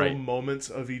vibes and little moments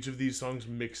of each of these songs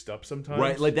mixed up sometimes.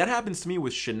 Right, like that happens to me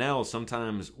with Chanel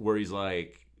sometimes, where he's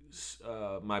like,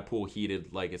 my pool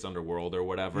heated like it's Underworld or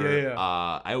whatever.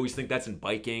 Yeah. I always think that's in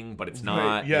Biking, but it's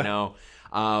not. You know.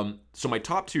 So my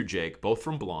top 2, Jake, both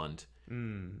from Blonde.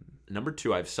 Number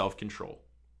 2, I have Self Control.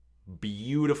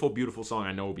 Beautiful, beautiful song.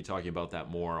 I know we'll be talking about that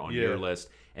more on your list.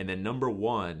 And then number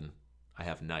 1, I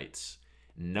have Nights.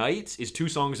 Nights is 2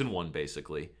 songs in one,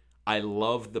 basically. I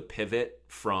love the pivot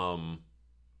from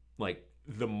like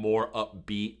the more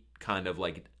upbeat kind of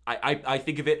like I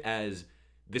think of it as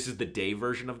this is the day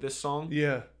version of this song.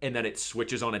 Yeah. And then it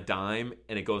switches on a dime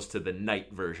and it goes to the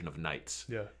night version of Nights.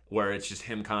 Yeah. Where it's just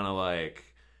him kind of like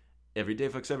every day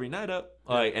fucks every night up,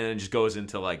 like, and then just goes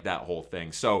into like that whole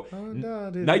thing. So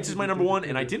Nights is my number one,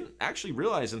 and I didn't actually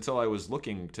realize until I was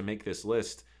looking to make this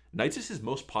list, Nights is his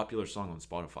most popular song on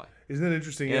Spotify. Isn't that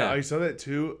interesting? Yeah, I saw that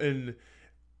too, and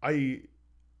I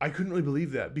couldn't really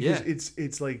believe that because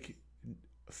it's like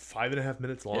 5.5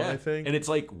 minutes long, I think, and it's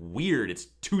like weird. It's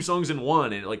 2 songs in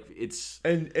one, and like it's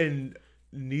and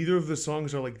neither of the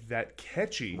songs are like that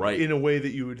catchy, right? In a way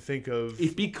that you would think of.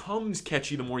 It becomes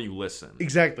catchy the more you listen.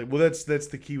 Exactly. Well, that's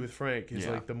the key with Frank is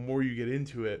like the more you get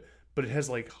into it, but it has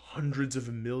like hundreds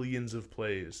of millions of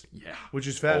plays. Yeah, which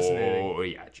is fascinating. Oh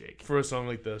yeah, Jake. For a song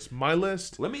like this, my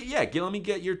list. Let me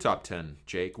get your top 10,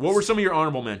 Jake. What were some of your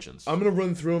honorable mentions? I'm gonna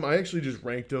run through them. I actually just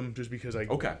ranked them just because I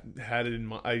had it in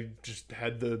my. I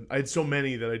had so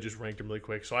many that I just ranked them really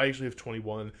quick. So I actually have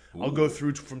 21. Ooh. I'll go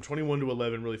through from 21 to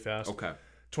 11 really fast. Okay.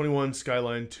 21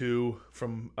 Skyline 2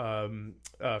 from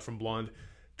Blonde.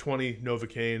 20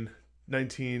 Novocaine.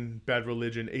 19 Bad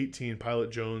Religion. 18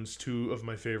 Pilot Jones, 2 of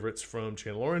my favorites from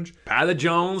Channel Orange. Pilot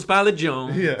Jones.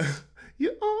 Yeah.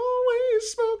 You're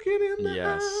always smoking in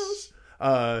the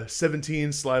house.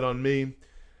 17 Slide on Me.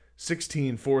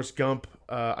 16 Forrest Gump.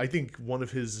 I think one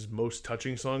of his most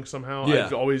touching songs somehow. Yeah,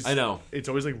 I know. It's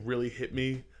always like really hit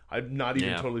me. I'm not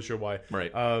even totally sure why.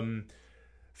 Right.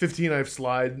 15 I have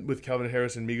Slide with Calvin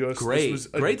Harris and Migos.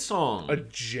 Great song. A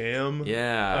jam.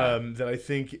 Yeah. That I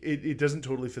think it doesn't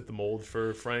totally fit the mold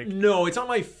for Frank. No, it's not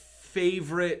my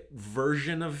favorite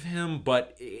version of him,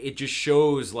 but it just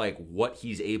shows like what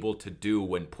he's able to do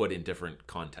when put in different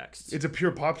contexts. It's a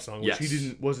pure pop song, which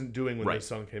he wasn't doing when this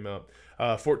song came out.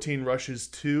 14 Rushes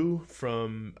 2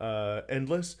 from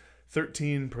Endless.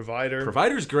 13 Provider.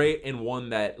 Provider's great, and one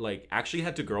that like actually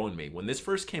had to grow in me. When this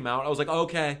first came out, I was like, oh,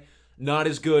 okay, not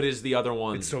as good as the other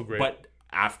ones. It's so great. But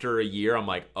after a year, I'm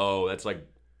like, oh, that's like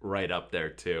right up there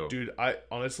too. Dude, I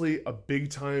honestly, a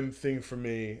big time thing for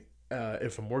me,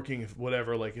 if I'm working,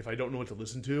 whatever, like if I don't know what to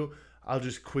listen to, I'll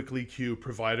just quickly cue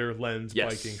Provider, Lens,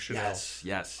 Biking, Chanel.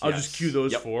 Yes. I'll just cue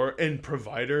those 4. And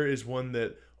Provider is one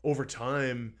that over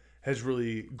time has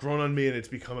really grown on me, and it's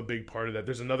become a big part of that.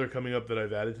 There's another coming up that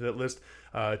I've added to that list.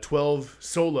 12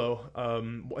 Solo.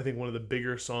 I think one of the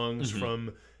bigger songs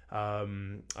from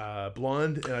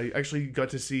Blonde, and I actually got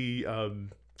to see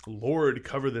Lorde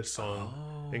cover this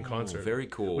song in concert. Very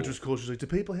cool. Which was cool. She's like, do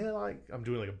people here like... I'm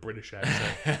doing like a British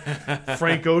accent.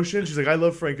 Frank Ocean. She's like, I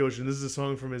love Frank Ocean. This is a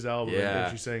song from his album. Yeah.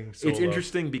 And she sang Solo. It's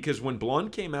interesting because when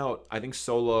Blonde came out, I think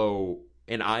Solo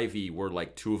and Ivy were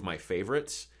like 2 of my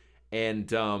favorites.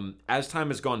 And as time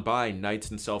has gone by,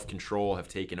 Nights and Self-Control have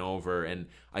taken over. And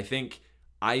I think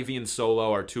Ivy and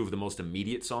Solo are 2 of the most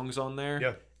immediate songs on there.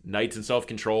 Yeah. Nights and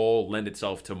Self-Control lend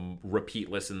itself to repeat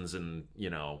listens and,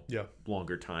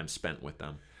 longer time spent with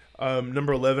them.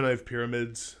 Number 11, I have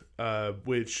Pyramids,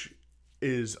 which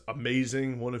is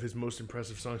amazing. One of his most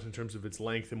impressive songs in terms of its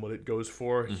length and what it goes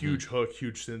for. Mm-hmm. Huge hook,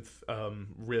 huge synth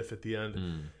riff at the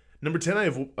end. Number 10, I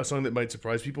have a song that might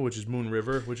surprise people, which is Moon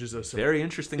River, which is a very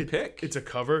interesting pick. It's a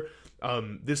cover.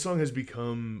 This song has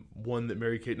become one that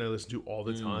Mary Kate and I listen to all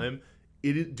the time.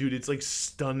 Dude, it's like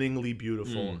stunningly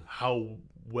beautiful how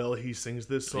well he sings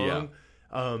this song.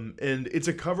 And it's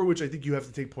a cover which I think you have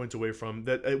to take points away from,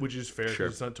 which is fair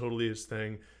because it's not totally his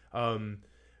thing.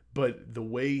 But the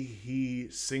way he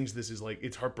sings this is like,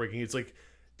 it's heartbreaking. It's like,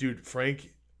 dude,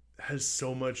 Frank has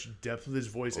so much depth with his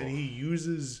voice, and he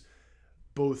uses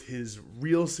both his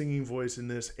real singing voice in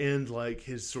this and like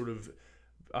his sort of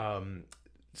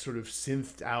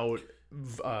synthed out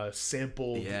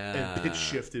sampled and pitch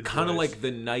shifted, kind of like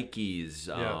the Nikes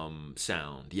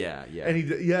sound. And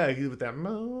he with that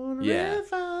Moon River,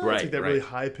 it's like that really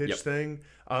high pitched thing.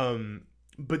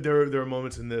 But there are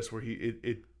moments in this where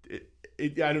it I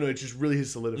don't know, it just really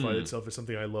has solidified itself as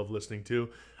something I love listening to.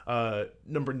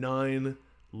 Number 9,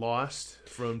 Lost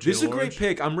from Channel This is a Orange. great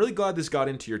pick. I'm really glad this got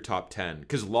into your top 10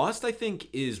 because Lost, I think,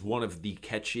 is one of the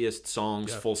catchiest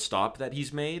songs, full stop, that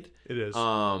he's made. It is.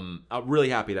 I'm really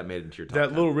happy that made it into your top 10.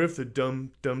 That little riff, the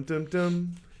dum dum dum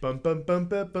dum bum bum bum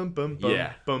bum bum bum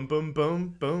bum bum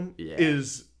bum bum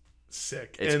is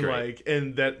sick. It's and great.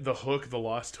 And that the hook, the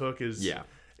Lost hook, is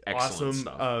awesome.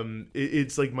 Stuff.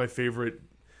 It's like my favorite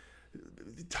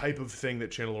type of thing that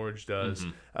Channel Orange does.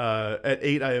 At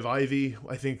 8, I have Ivy.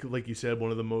 I think, like you said, one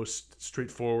of the most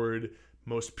straightforward,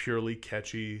 most purely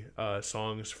catchy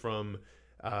songs from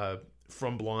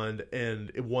Blonde,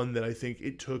 and one that I think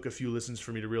it took a few listens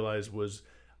for me to realize was,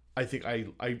 I think I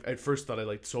at first thought I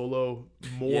liked Solo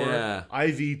more.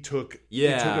 Ivy took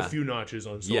a few notches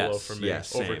on Solo for me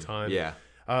over time.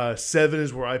 7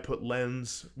 is where I put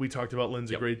Lens. We talked about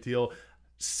Lens a great deal.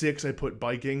 6, I put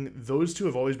Biking. Those two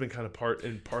have always been kind of part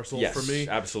and parcel for me.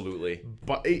 Absolutely.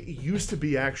 But it used to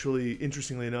be actually,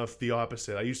 interestingly enough, the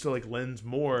opposite. I used to like Lens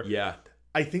more. Yeah.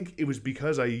 I think it was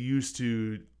because I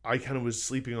kind of was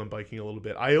sleeping on Biking a little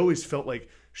bit. I always felt like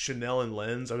Chanel and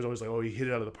Lens, I was always like, oh, he hit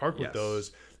it out of the park with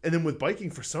those. And then with Biking,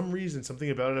 for some reason,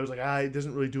 something about it, I was like, it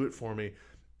doesn't really do it for me.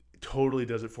 It totally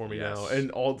does it for me now.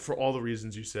 And for all the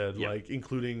reasons you said, like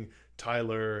including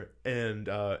Tyler and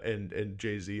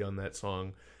Jay-Z on that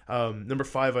song. Number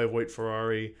 5, I have White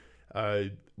Ferrari.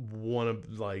 One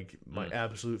of like my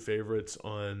absolute favorites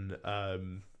on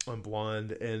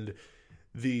Blonde, and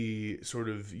the sort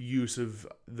of use of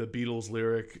the Beatles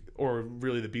lyric, or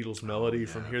really the Beatles melody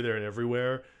from Here, There, and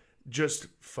Everywhere, just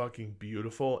fucking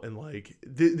beautiful. And like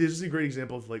this is a great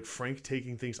example of like Frank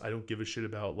taking things I don't give a shit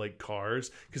about, like cars,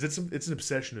 because it's an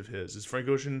obsession of his. Frank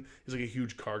Ocean is like a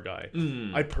huge car guy.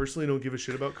 I personally don't give a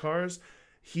shit about cars.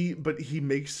 But he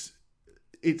makes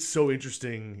it so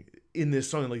interesting in this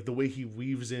song, like the way he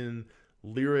weaves in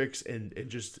lyrics and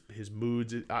just his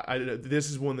moods. I don't know.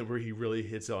 This is one where he really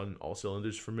hits on all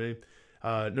cylinders for me.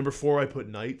 Number 4, I put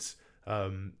Nights.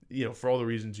 For all the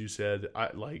reasons you said,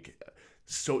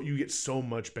 so you get so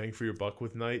much bang for your buck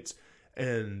with Nights,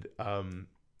 and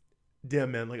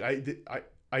damn man, like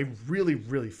I really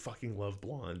really fucking love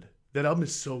Blonde. That album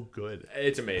is so good.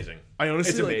 It's amazing. I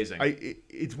honestly, it's amazing.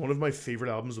 It's one of my favorite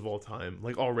albums of all time,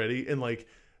 like already, and like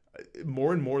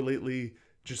more and more lately,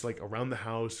 just like around the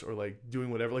house or like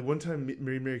doing whatever. Like one time,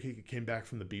 Mary Kate came back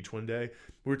from the beach one day.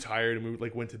 We were tired and we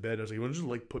like went to bed. I was like, "You want to just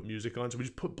like put music on?" So we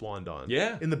just put Blonde on,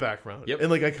 in the background. Yep.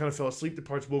 And like I kind of fell asleep to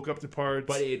parts, woke up to parts,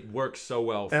 but it works so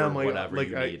well for whatever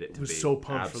you need it to be. I was so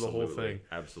pumped for the whole thing.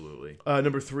 Absolutely.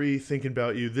 Number 3, Thinking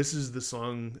About You. This is the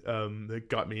song that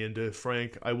got me into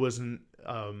Frank. I wasn't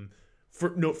for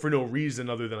no reason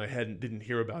other than I didn't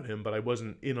hear about him, but I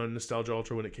wasn't in on Nostalgia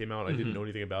Ultra when it came out. I didn't know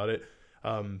anything about it.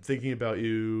 Thinking About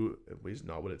You is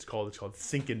not what it's called. It's called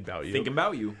Thinking About You. Thinking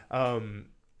About You.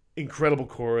 Incredible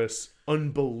chorus,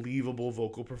 unbelievable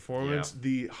vocal performance.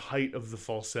 The height of the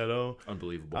falsetto,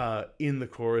 unbelievable. In the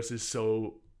chorus is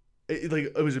so.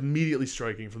 It was immediately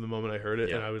striking from the moment I heard it,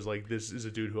 and I was like, "This is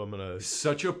a dude who I'm gonna."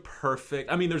 Such a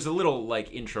perfect. I mean, there's a little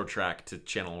like intro track to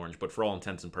Channel Orange, but for all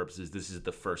intents and purposes, this is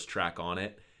the first track on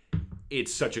it.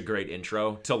 It's such a great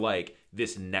intro to like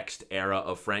this next era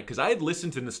of Frank, because I had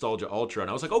listened to Nostalgia Ultra and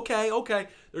I was like, okay,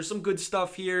 there's some good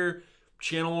stuff here.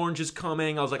 Channel Orange is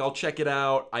coming. I was like, I'll check it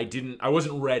out. I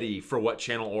wasn't ready for what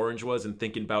Channel Orange was, and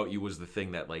Thinking About You was the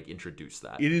thing that like introduced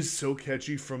that. It is so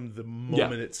catchy from the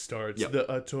moment it starts.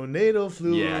 A tornado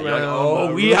flew around. Like,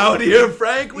 oh, we out here,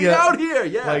 Frank. We out here.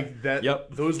 Yeah. Like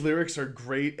that. Those lyrics are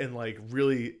great and like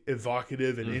really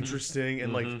evocative and interesting,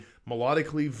 and like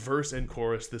melodically, verse and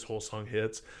chorus, this whole song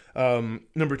hits.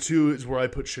 Number 2 is where I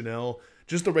put Chanel.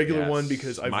 Just the regular one,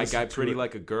 because I've My Guy Pretty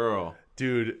Like a Girl.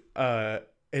 Dude,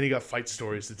 and he got fight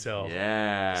stories to tell.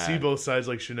 Yeah. See both sides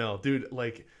like Chanel. Dude,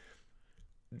 like,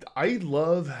 I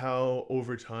love how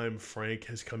over time Frank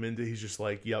has come into, he's just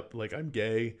like, yep, like, I'm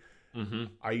gay.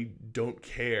 I don't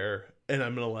care. And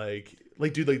I'm going to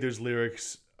dude, like, there's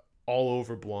lyrics all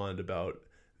over Blonde about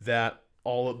that,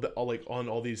 all on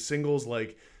all these singles,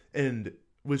 like, and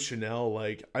with Chanel,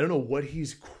 like, I don't know what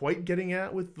he's quite getting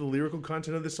at with the lyrical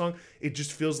content of this song. It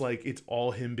just feels like it's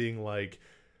all him being like,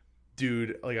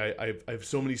 dude, like I have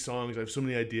so many songs, I have so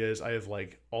many ideas, I have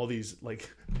like all these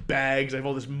like bags, I have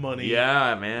all this money.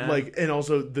 Yeah, man. Like, and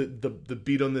also the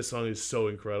beat on this song is so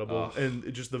incredible,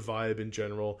 and just the vibe in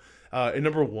general. And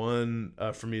number 1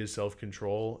 for me is Self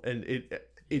Control, and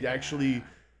it actually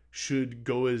should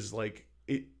go as like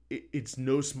it's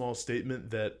no small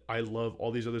statement that I love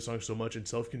all these other songs so much, and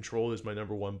Self Control is my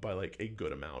number 1 by like a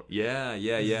good amount. Yeah.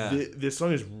 This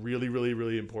song is really, really,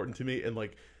 really important to me, and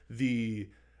like the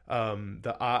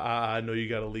I know you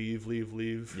gotta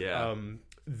leave. Yeah.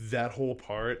 That whole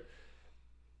part,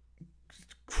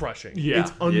 crushing. Yeah.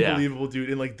 It's unbelievable, dude.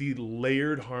 And like the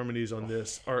layered harmonies on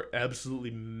this are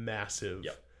absolutely massive.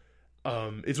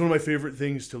 Yep. It's one of my favorite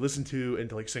things to listen to and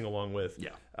to like sing along with.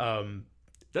 Yeah.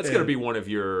 That's gonna be one of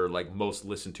your like most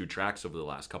listened to tracks over the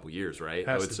last couple years, right?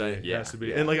 I would say. Yeah. Has to be.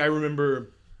 Yeah. And like I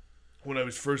remember when I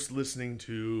was first listening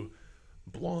to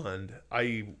Blonde,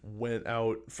 I went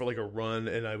out for like a run,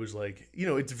 and I was like,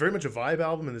 it's very much a vibe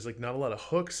album, and there's like not a lot of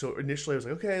hooks. So initially I was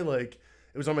like, okay, like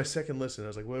it was on my second listen. I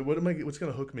was like, what's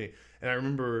gonna hook me? And I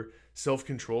remember Self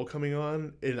Control coming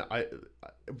on, and I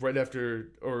right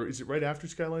after, or is it right after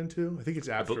Skyline 2? I think it's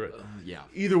after it. Yeah.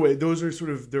 Either way, those are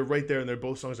sort of, they're right there, and they're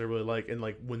both songs I really like. And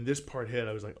like when this part hit,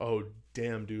 I was like, oh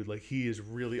damn, dude, like he is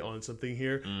really on something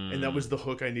here. And that was the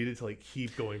hook I needed to like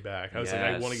keep going back. I was like,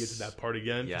 I want to get to that part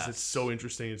again because it's so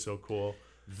interesting and so cool.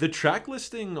 The track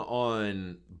listing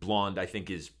on Blonde, I think,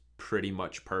 is pretty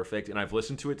much perfect. And I've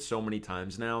listened to it so many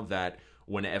times now that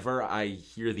whenever I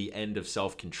hear the end of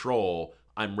Self-Control,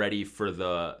 I'm ready for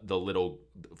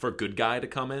for Good Guy to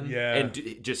come in. Yeah.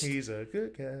 And just... He's a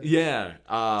good guy. Yeah.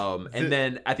 And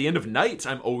then at the end of Nights,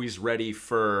 I'm always ready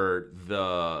for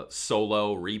the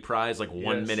solo reprise, like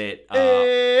 1 minute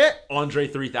Andre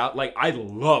 3000. Like, I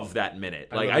love that minute.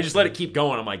 Like, I just let it keep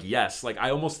going. I'm like, yes. Like,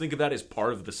 I almost think of that as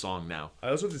part of the song now. I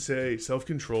also have to say,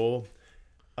 Self-Control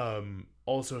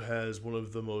also has one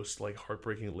of the most, like,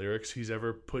 heartbreaking lyrics he's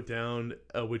ever put down,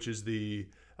 which is the...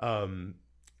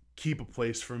 keep a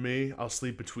place for me. I'll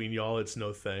sleep between y'all. It's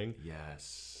no thing.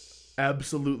 Yes.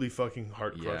 Absolutely fucking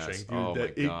heart crushing,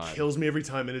 dude. It kills me every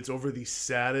time, and it's over the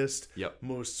saddest,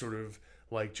 most sort of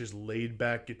like just laid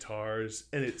back guitars,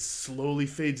 and it slowly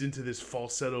fades into this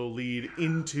falsetto lead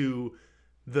into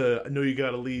the "I Know You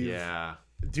Gotta Leave." Yeah,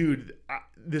 dude.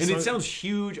 This song, it sounds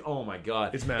huge. Oh my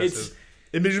god, it's massive.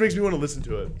 It just makes me want to listen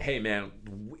to it. Hey man,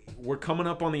 we're coming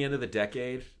up on the end of the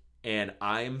decade, and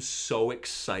I'm so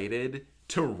excited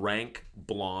to rank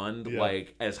Blonde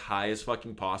like as high as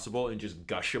fucking possible and just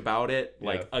gush about it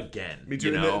like again. Me too.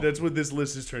 You know? And that's what this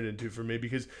list has turned into for me,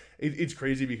 because it's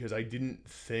crazy, because I didn't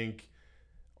think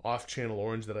off Channel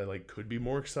Orange that I like could be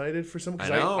more excited for some. I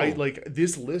know. I like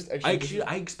this list. I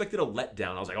expected a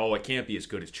letdown. I was like, oh, it can't be as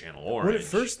good as Channel Orange. When at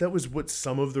first that was what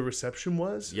some of the reception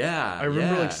was. Yeah, I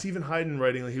remember like Stephen Hyden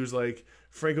writing, like he was like,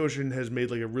 Frank Ocean has made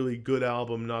like a really good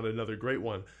album, not another great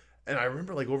one. And I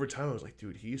remember, like, over time, I was like,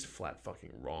 dude, he's flat fucking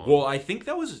wrong. Well, I think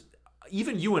that was...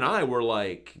 Even you and I were,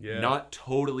 like, not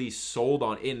totally sold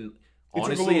on...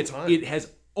 Honestly, it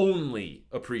has only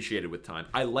appreciated with time.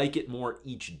 I like it more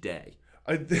each day.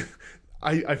 I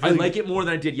like it more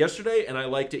than I did yesterday, and I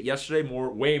liked it yesterday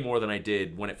way more than I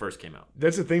did when it first came out.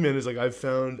 That's the thing, man, is, like, I've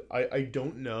found... I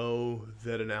don't know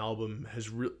that an album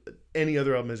has... any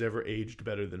other album has ever aged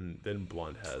better than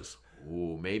Blonde has.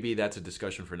 Ooh, maybe that's a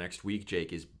discussion for next week,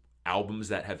 Jake, is... albums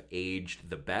that have aged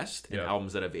the best and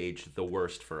albums that have aged the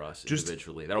worst for us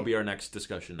individually. That'll be our next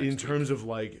discussion next week. Terms of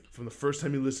like from the first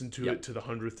time you listen to it to the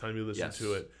 100th time you listen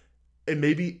to it. And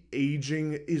maybe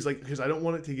aging is like, because I don't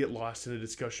want it to get lost in a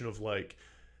discussion of like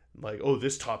oh,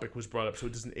 this topic was brought up so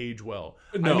it doesn't age well.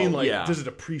 No, I mean does it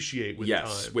appreciate with time?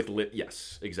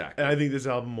 Yes, exactly. And I think this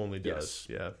album only does.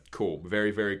 Yeah. Cool.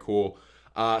 Very, very cool.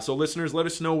 So listeners, let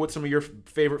us know what some of your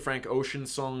favorite Frank Ocean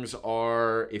songs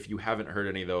are. If you haven't heard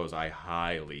any of those, I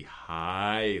highly,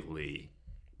 highly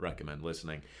recommend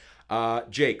listening.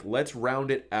 Jake, let's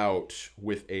round it out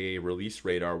with a release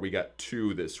radar. We got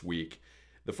 2 this week.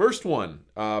 The first one,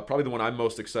 probably the one I'm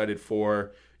most excited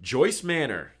for, Joyce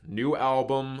Manor, new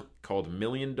album called $1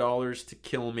 Million to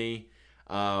Kill Me.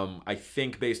 I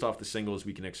think based off the singles,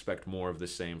 we can expect more of the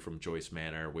same from Joyce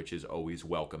Manor, which is always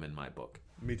welcome in my book.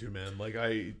 Me too, man. Like,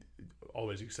 I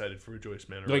always excited for a Joyce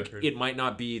Manor record. It might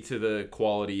not be to the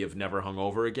quality of Never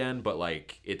Hungover Again, but,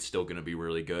 like, it's still going to be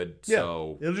really good. Yeah.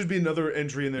 So it'll just be another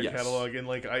entry in their catalog. And,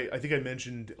 like, I think I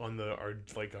mentioned on our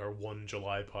 1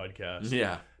 July podcast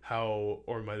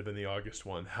or it might have been the August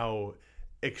one, how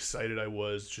excited I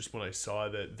was just when I saw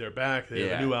that they're back. They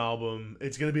have a new album.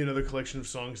 It's going to be another collection of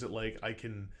songs that, like, I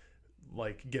can...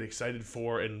 like get excited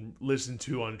for and listen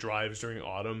to on drives during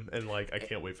autumn, and like I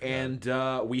can't wait for that.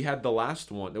 And we had the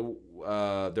last one,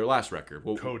 their last record,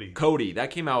 Cody,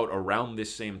 that came out around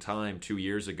this same time 2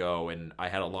 years ago, and I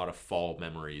had a lot of fall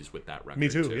memories with that record. Me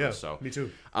too. Yeah, so me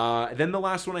too. Then the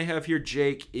last one I have here,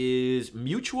 Jake, is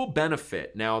Mutual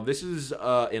Benefit. Now this is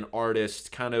an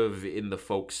artist kind of in the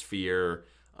folk sphere,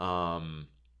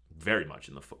 very much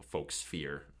in the folk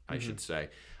sphere, I should say.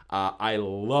 I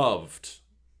loved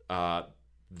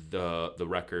the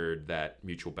record that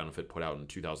Mutual Benefit put out in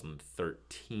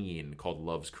 2013 called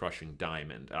Love's Crushing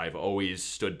Diamond. I've always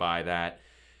stood by that.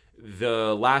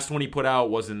 The last one he put out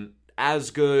wasn't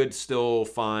as good, still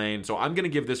fine. So I'm going to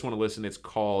give this one a listen. It's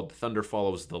called Thunder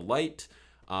Follows the Light.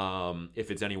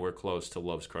 If it's anywhere close to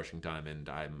Love's Crushing Diamond,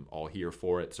 I'm all here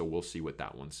for it. So we'll see what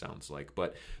that one sounds like.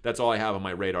 But that's all I have on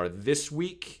my radar this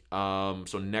week.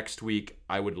 So next week,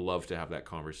 I would love to have that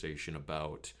conversation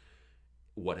about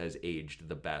what has aged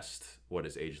the best, what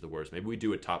has aged the worst. Maybe we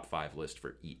do a top 5 list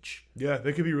for each. Yeah,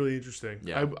 that could be really interesting.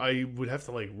 Yeah. I would have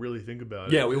to like really think about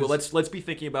it. Yeah, we will. Let's be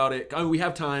thinking about it. I mean, we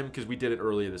have time because we did it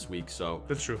earlier this week, so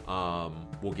that's true.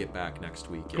 We'll get back next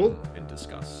week and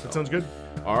discuss. So. That sounds good.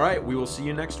 All right, we will see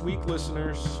you next week,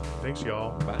 listeners. Thanks,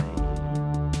 y'all. Bye.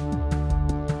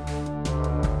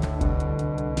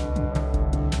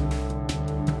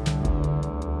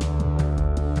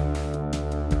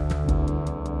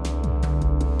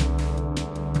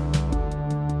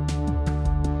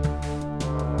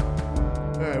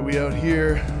 We out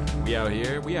here. We out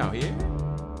here. We out here.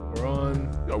 We're on.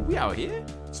 Are we out here?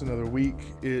 It's another week.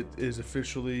 It is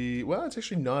officially. Well, it's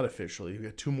actually not officially. We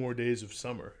got 2 more days of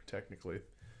summer, technically.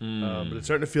 But it's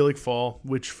starting to feel like fall,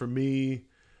 which for me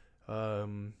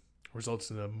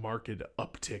results in a marked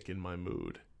uptick in my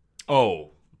mood.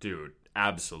 Oh, dude.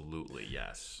 Absolutely,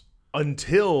 yes.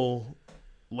 Until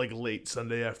like late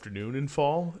Sunday afternoon in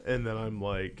fall, and then I'm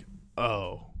like,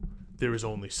 oh, there is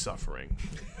only suffering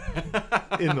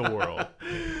in the world.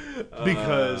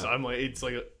 Because I'm like,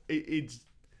 it's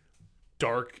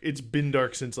dark. It's been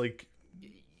dark since like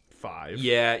 5.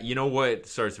 Yeah, you know what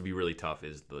starts to be really tough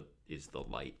is the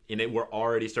light. And we're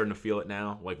already starting to feel it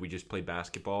now. Like we just played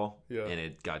basketball and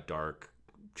it got dark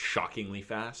shockingly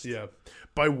fast. Yeah.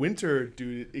 By winter,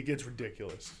 dude, it gets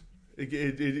ridiculous.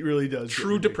 It really does.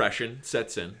 True depression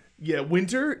sets in. Yeah,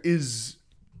 winter is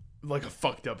like a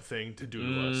fucked up thing to do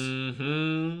to us.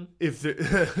 Mm-hmm.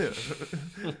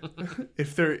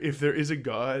 If there is a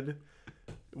God,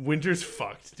 winter's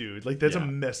fucked, dude. Like that's a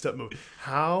messed up move.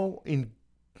 How in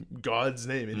God's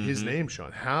name, in His name,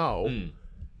 Sean?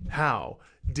 How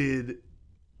did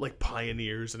like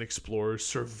pioneers and explorers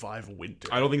survive winter?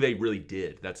 I don't think they really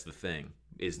did. That's the thing.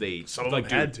 Some of them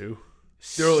had to.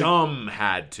 Some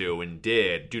had to and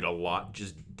did. Dude, a lot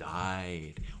just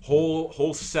died.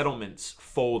 Whole settlements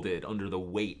folded under the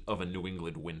weight of a New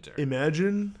England winter.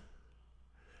 Imagine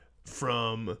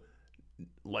from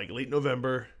like late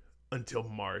November until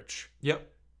March. Yep.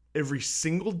 Every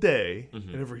single day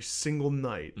and every single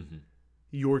night,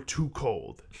 you're too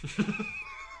cold.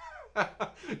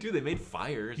 Dude, they made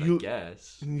fires, I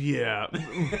guess. Yeah.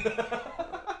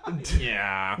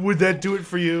 Yeah. Would that do it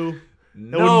for you? That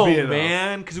No, wouldn't be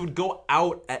man, because it would go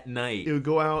out at night. It would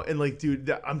go out and like, dude,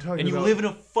 I'm talking about... And you live in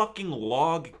a fucking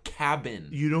log cabin.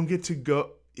 You don't get to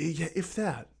go... Yeah, if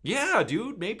that. Yeah,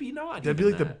 dude, maybe not. That'd be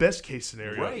like the best case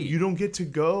scenario. Right. You don't get to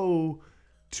go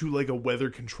to like a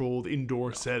weather-controlled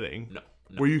indoor setting No.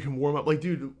 where you can warm up. Like,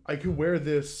 dude, I could wear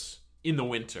this... In the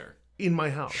winter. In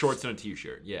my house. Shorts and a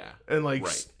t-shirt, yeah. And like...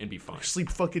 Right, and be fine. Sleep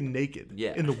fucking naked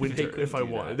in the They winter couldn't if I do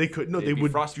wanted. that. They could. No, They'd they be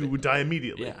would. frostbitten. You would die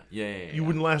immediately. Yeah. You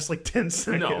wouldn't last like 10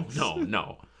 seconds.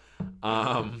 No.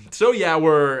 So yeah,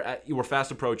 we're fast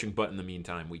approaching, but in the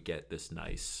meantime, we get this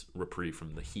nice reprieve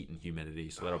from the heat and humidity,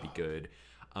 so that'll be good.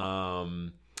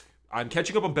 I'm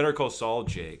catching up on Better Call Saul,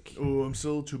 Jake. Oh, I'm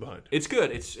still too behind. It's good.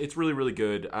 It's really, really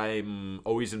good. I'm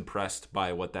always impressed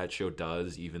by what that show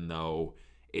does, even though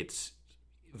it's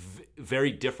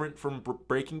very different from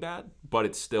Breaking Bad, but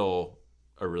it's still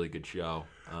a really good show.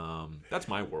 That's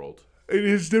my world. It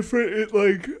is different. It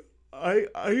like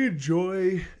I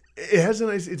enjoy. It has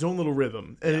its own little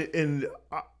rhythm, and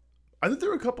I think there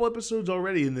were a couple episodes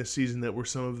already in this season that were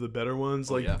some of the better ones.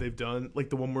 They've done, like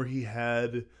the one where he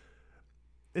had.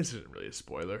 This isn't really a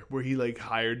spoiler. Where he like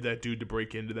hired that dude to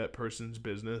break into that person's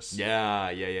business.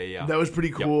 Yeah. That was pretty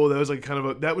cool. Yep. That was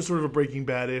like that was sort of a Breaking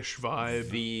Bad-ish vibe.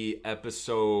 The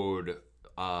episode, this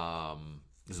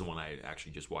is the one I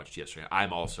actually just watched yesterday.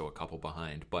 I'm also a couple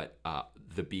behind, but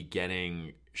the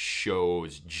beginning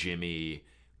shows Jimmy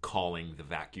calling the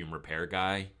vacuum repair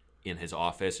guy in his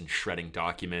office and shredding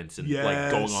documents and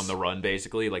like going on the run,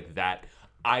 basically like that.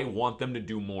 I want them to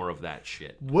do more of that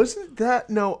shit. Wasn't that...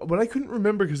 No, but I couldn't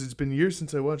remember because it's been years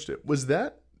since I watched it. Was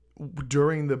that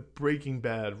during the Breaking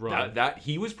Bad run? That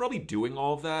he was probably doing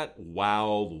all of that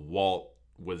while Walt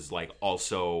was like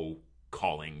also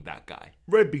calling that guy.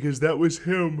 Right, because that was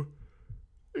him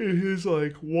in his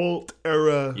like Walt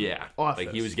era office.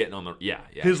 Like he was getting on the... Yeah.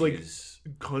 His like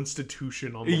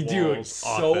Constitution on the walls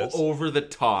so office. Over the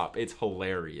top. It's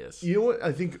hilarious. You know what?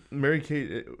 I think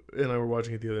Mary-Kate and I were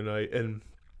watching it the other night and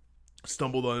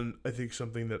stumbled on, I think,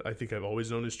 something that I think I've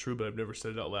always known is true, but I've never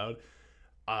said it out loud.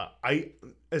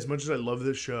 As much as I love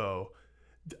this show,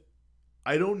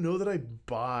 I don't know that I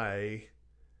buy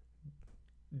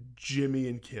Jimmy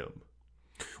and Kim.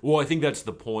 Well, I think that's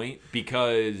the point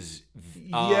because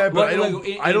but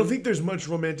I don't think there's much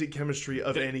romantic chemistry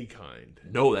of any kind.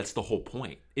 No, that's the whole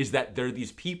point. Is that they're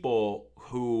these people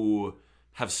who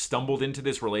have stumbled into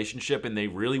this relationship and they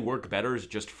really work better as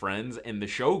just friends, and the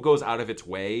show goes out of its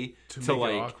way to make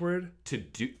like it awkward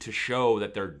to show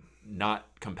that they're not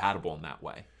compatible in that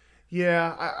way.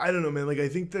 Yeah, I don't know, man. Like I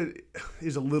think that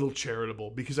is a little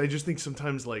charitable because I just think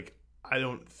sometimes like I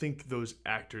don't think those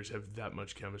actors have that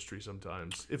much chemistry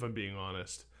sometimes, if I'm being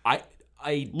honest. I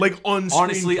like on screen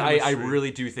honestly, chemistry. I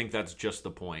really do think that's just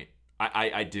the point.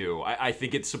 I do. I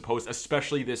think it's supposed,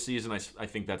 especially this season, I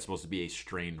think that's supposed to be a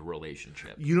strained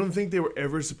relationship. You don't think they were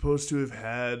ever supposed to have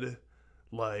had,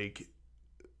 like,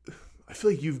 I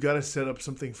feel like you've got to set up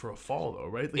something for a fall, though,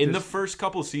 right? Like in the first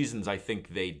couple seasons, I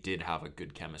think they did have a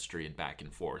good chemistry and back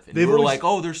and forth. And They've you were always- like,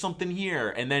 oh, there's something here.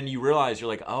 And then you realize you're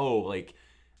like, oh, like,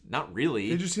 not really.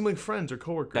 they just seem like friends or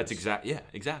coworkers. That's exactly. Yeah.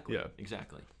 Exactly.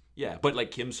 Yeah, but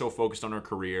like Kim's so focused on her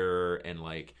career and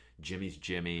like Jimmy's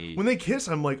Jimmy. When they kiss,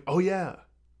 I'm like, oh yeah.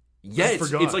 Yeah, I it's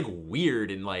forgot. like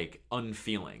weird and like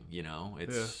unfeeling, you know?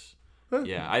 It's Yeah.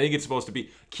 yeah, I think it's supposed to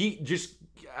be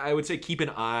I would say keep an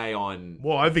eye on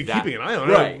Well, I've been that. keeping an eye on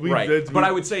right, it. Right. But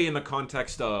I would say in the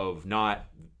context of not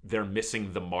they're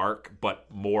missing the mark, but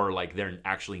more like they're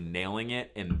actually nailing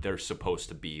it and they're supposed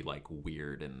to be like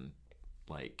weird and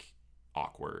like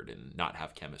awkward and not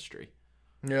have chemistry.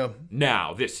 Yeah.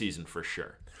 Now, this season for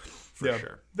sure. For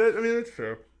sure. I mean, that's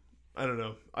fair. I don't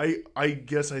know. I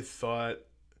guess I thought...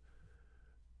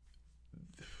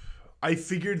 I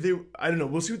figured they... I don't know.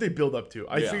 We'll see what they build up to.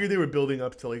 I figured they were building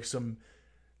up to like some...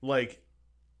 Like,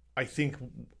 I think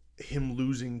him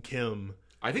losing Kim...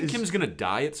 I think Kim's going to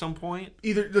die at some point.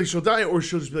 Either like she'll die or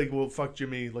she'll just be like, well, fuck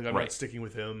Jimmy. Like, I'm Right. not sticking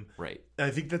with him. Right. And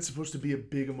I think that's supposed to be a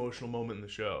big emotional moment in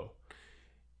the show.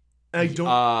 And I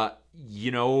don't...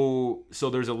 You know, so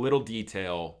there's a little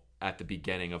detail at the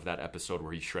beginning of that episode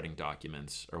where he's shredding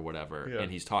documents or whatever,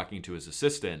 and he's talking to his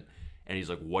assistant, and he's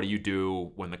like, what do you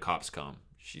do when the cops come?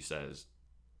 She says,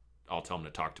 I'll tell him to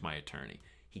talk to my attorney.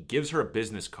 He gives her a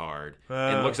business card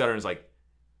and looks at her and is like,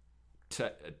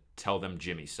 tell them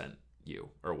Jimmy sent you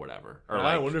or whatever. Or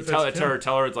I like, wonder if tell that's her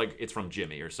it's like, it's from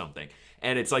Jimmy or something.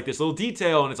 And it's like this little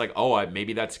detail, and it's like, oh,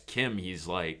 maybe that's Kim. He's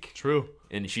like... True.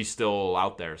 And she's still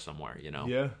out there somewhere, you know?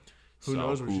 Yeah. Who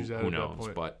knows where she's at Who that knows?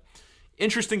 point. But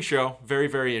interesting show. Very,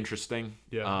 very interesting.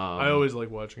 Yeah. I always like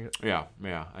watching it. Yeah,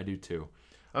 I do too.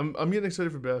 I'm getting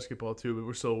excited for basketball too, but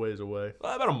we're still a ways away.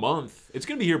 About a month. It's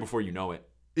going to be here before you know it.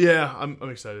 Yeah, I'm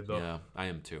excited though. Yeah, I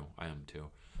am too.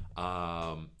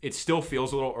 It still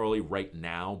feels a little early right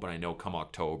now, but I know come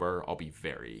October, I'll be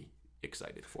very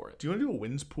excited for it. Do you want to do a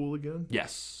wins pool again?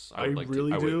 Yes. I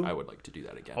really do. I would like to do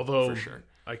that again. Although, for sure.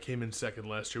 I came in second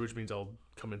last year, which means I'll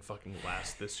come in fucking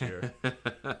last this year.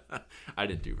 I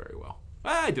didn't do very well.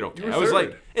 I did okay. You were I was third. like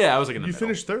in the middle. You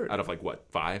finished third. Out of like what,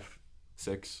 5?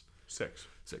 6? Six.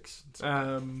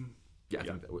 I think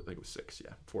it was 6.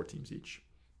 Yeah, 4 teams each.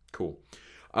 Cool.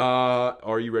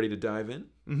 Are you ready to dive in?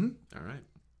 Mm-hmm. All right,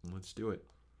 let's do it.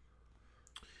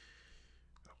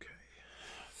 Okay.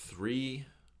 3,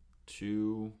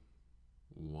 2,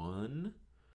 1.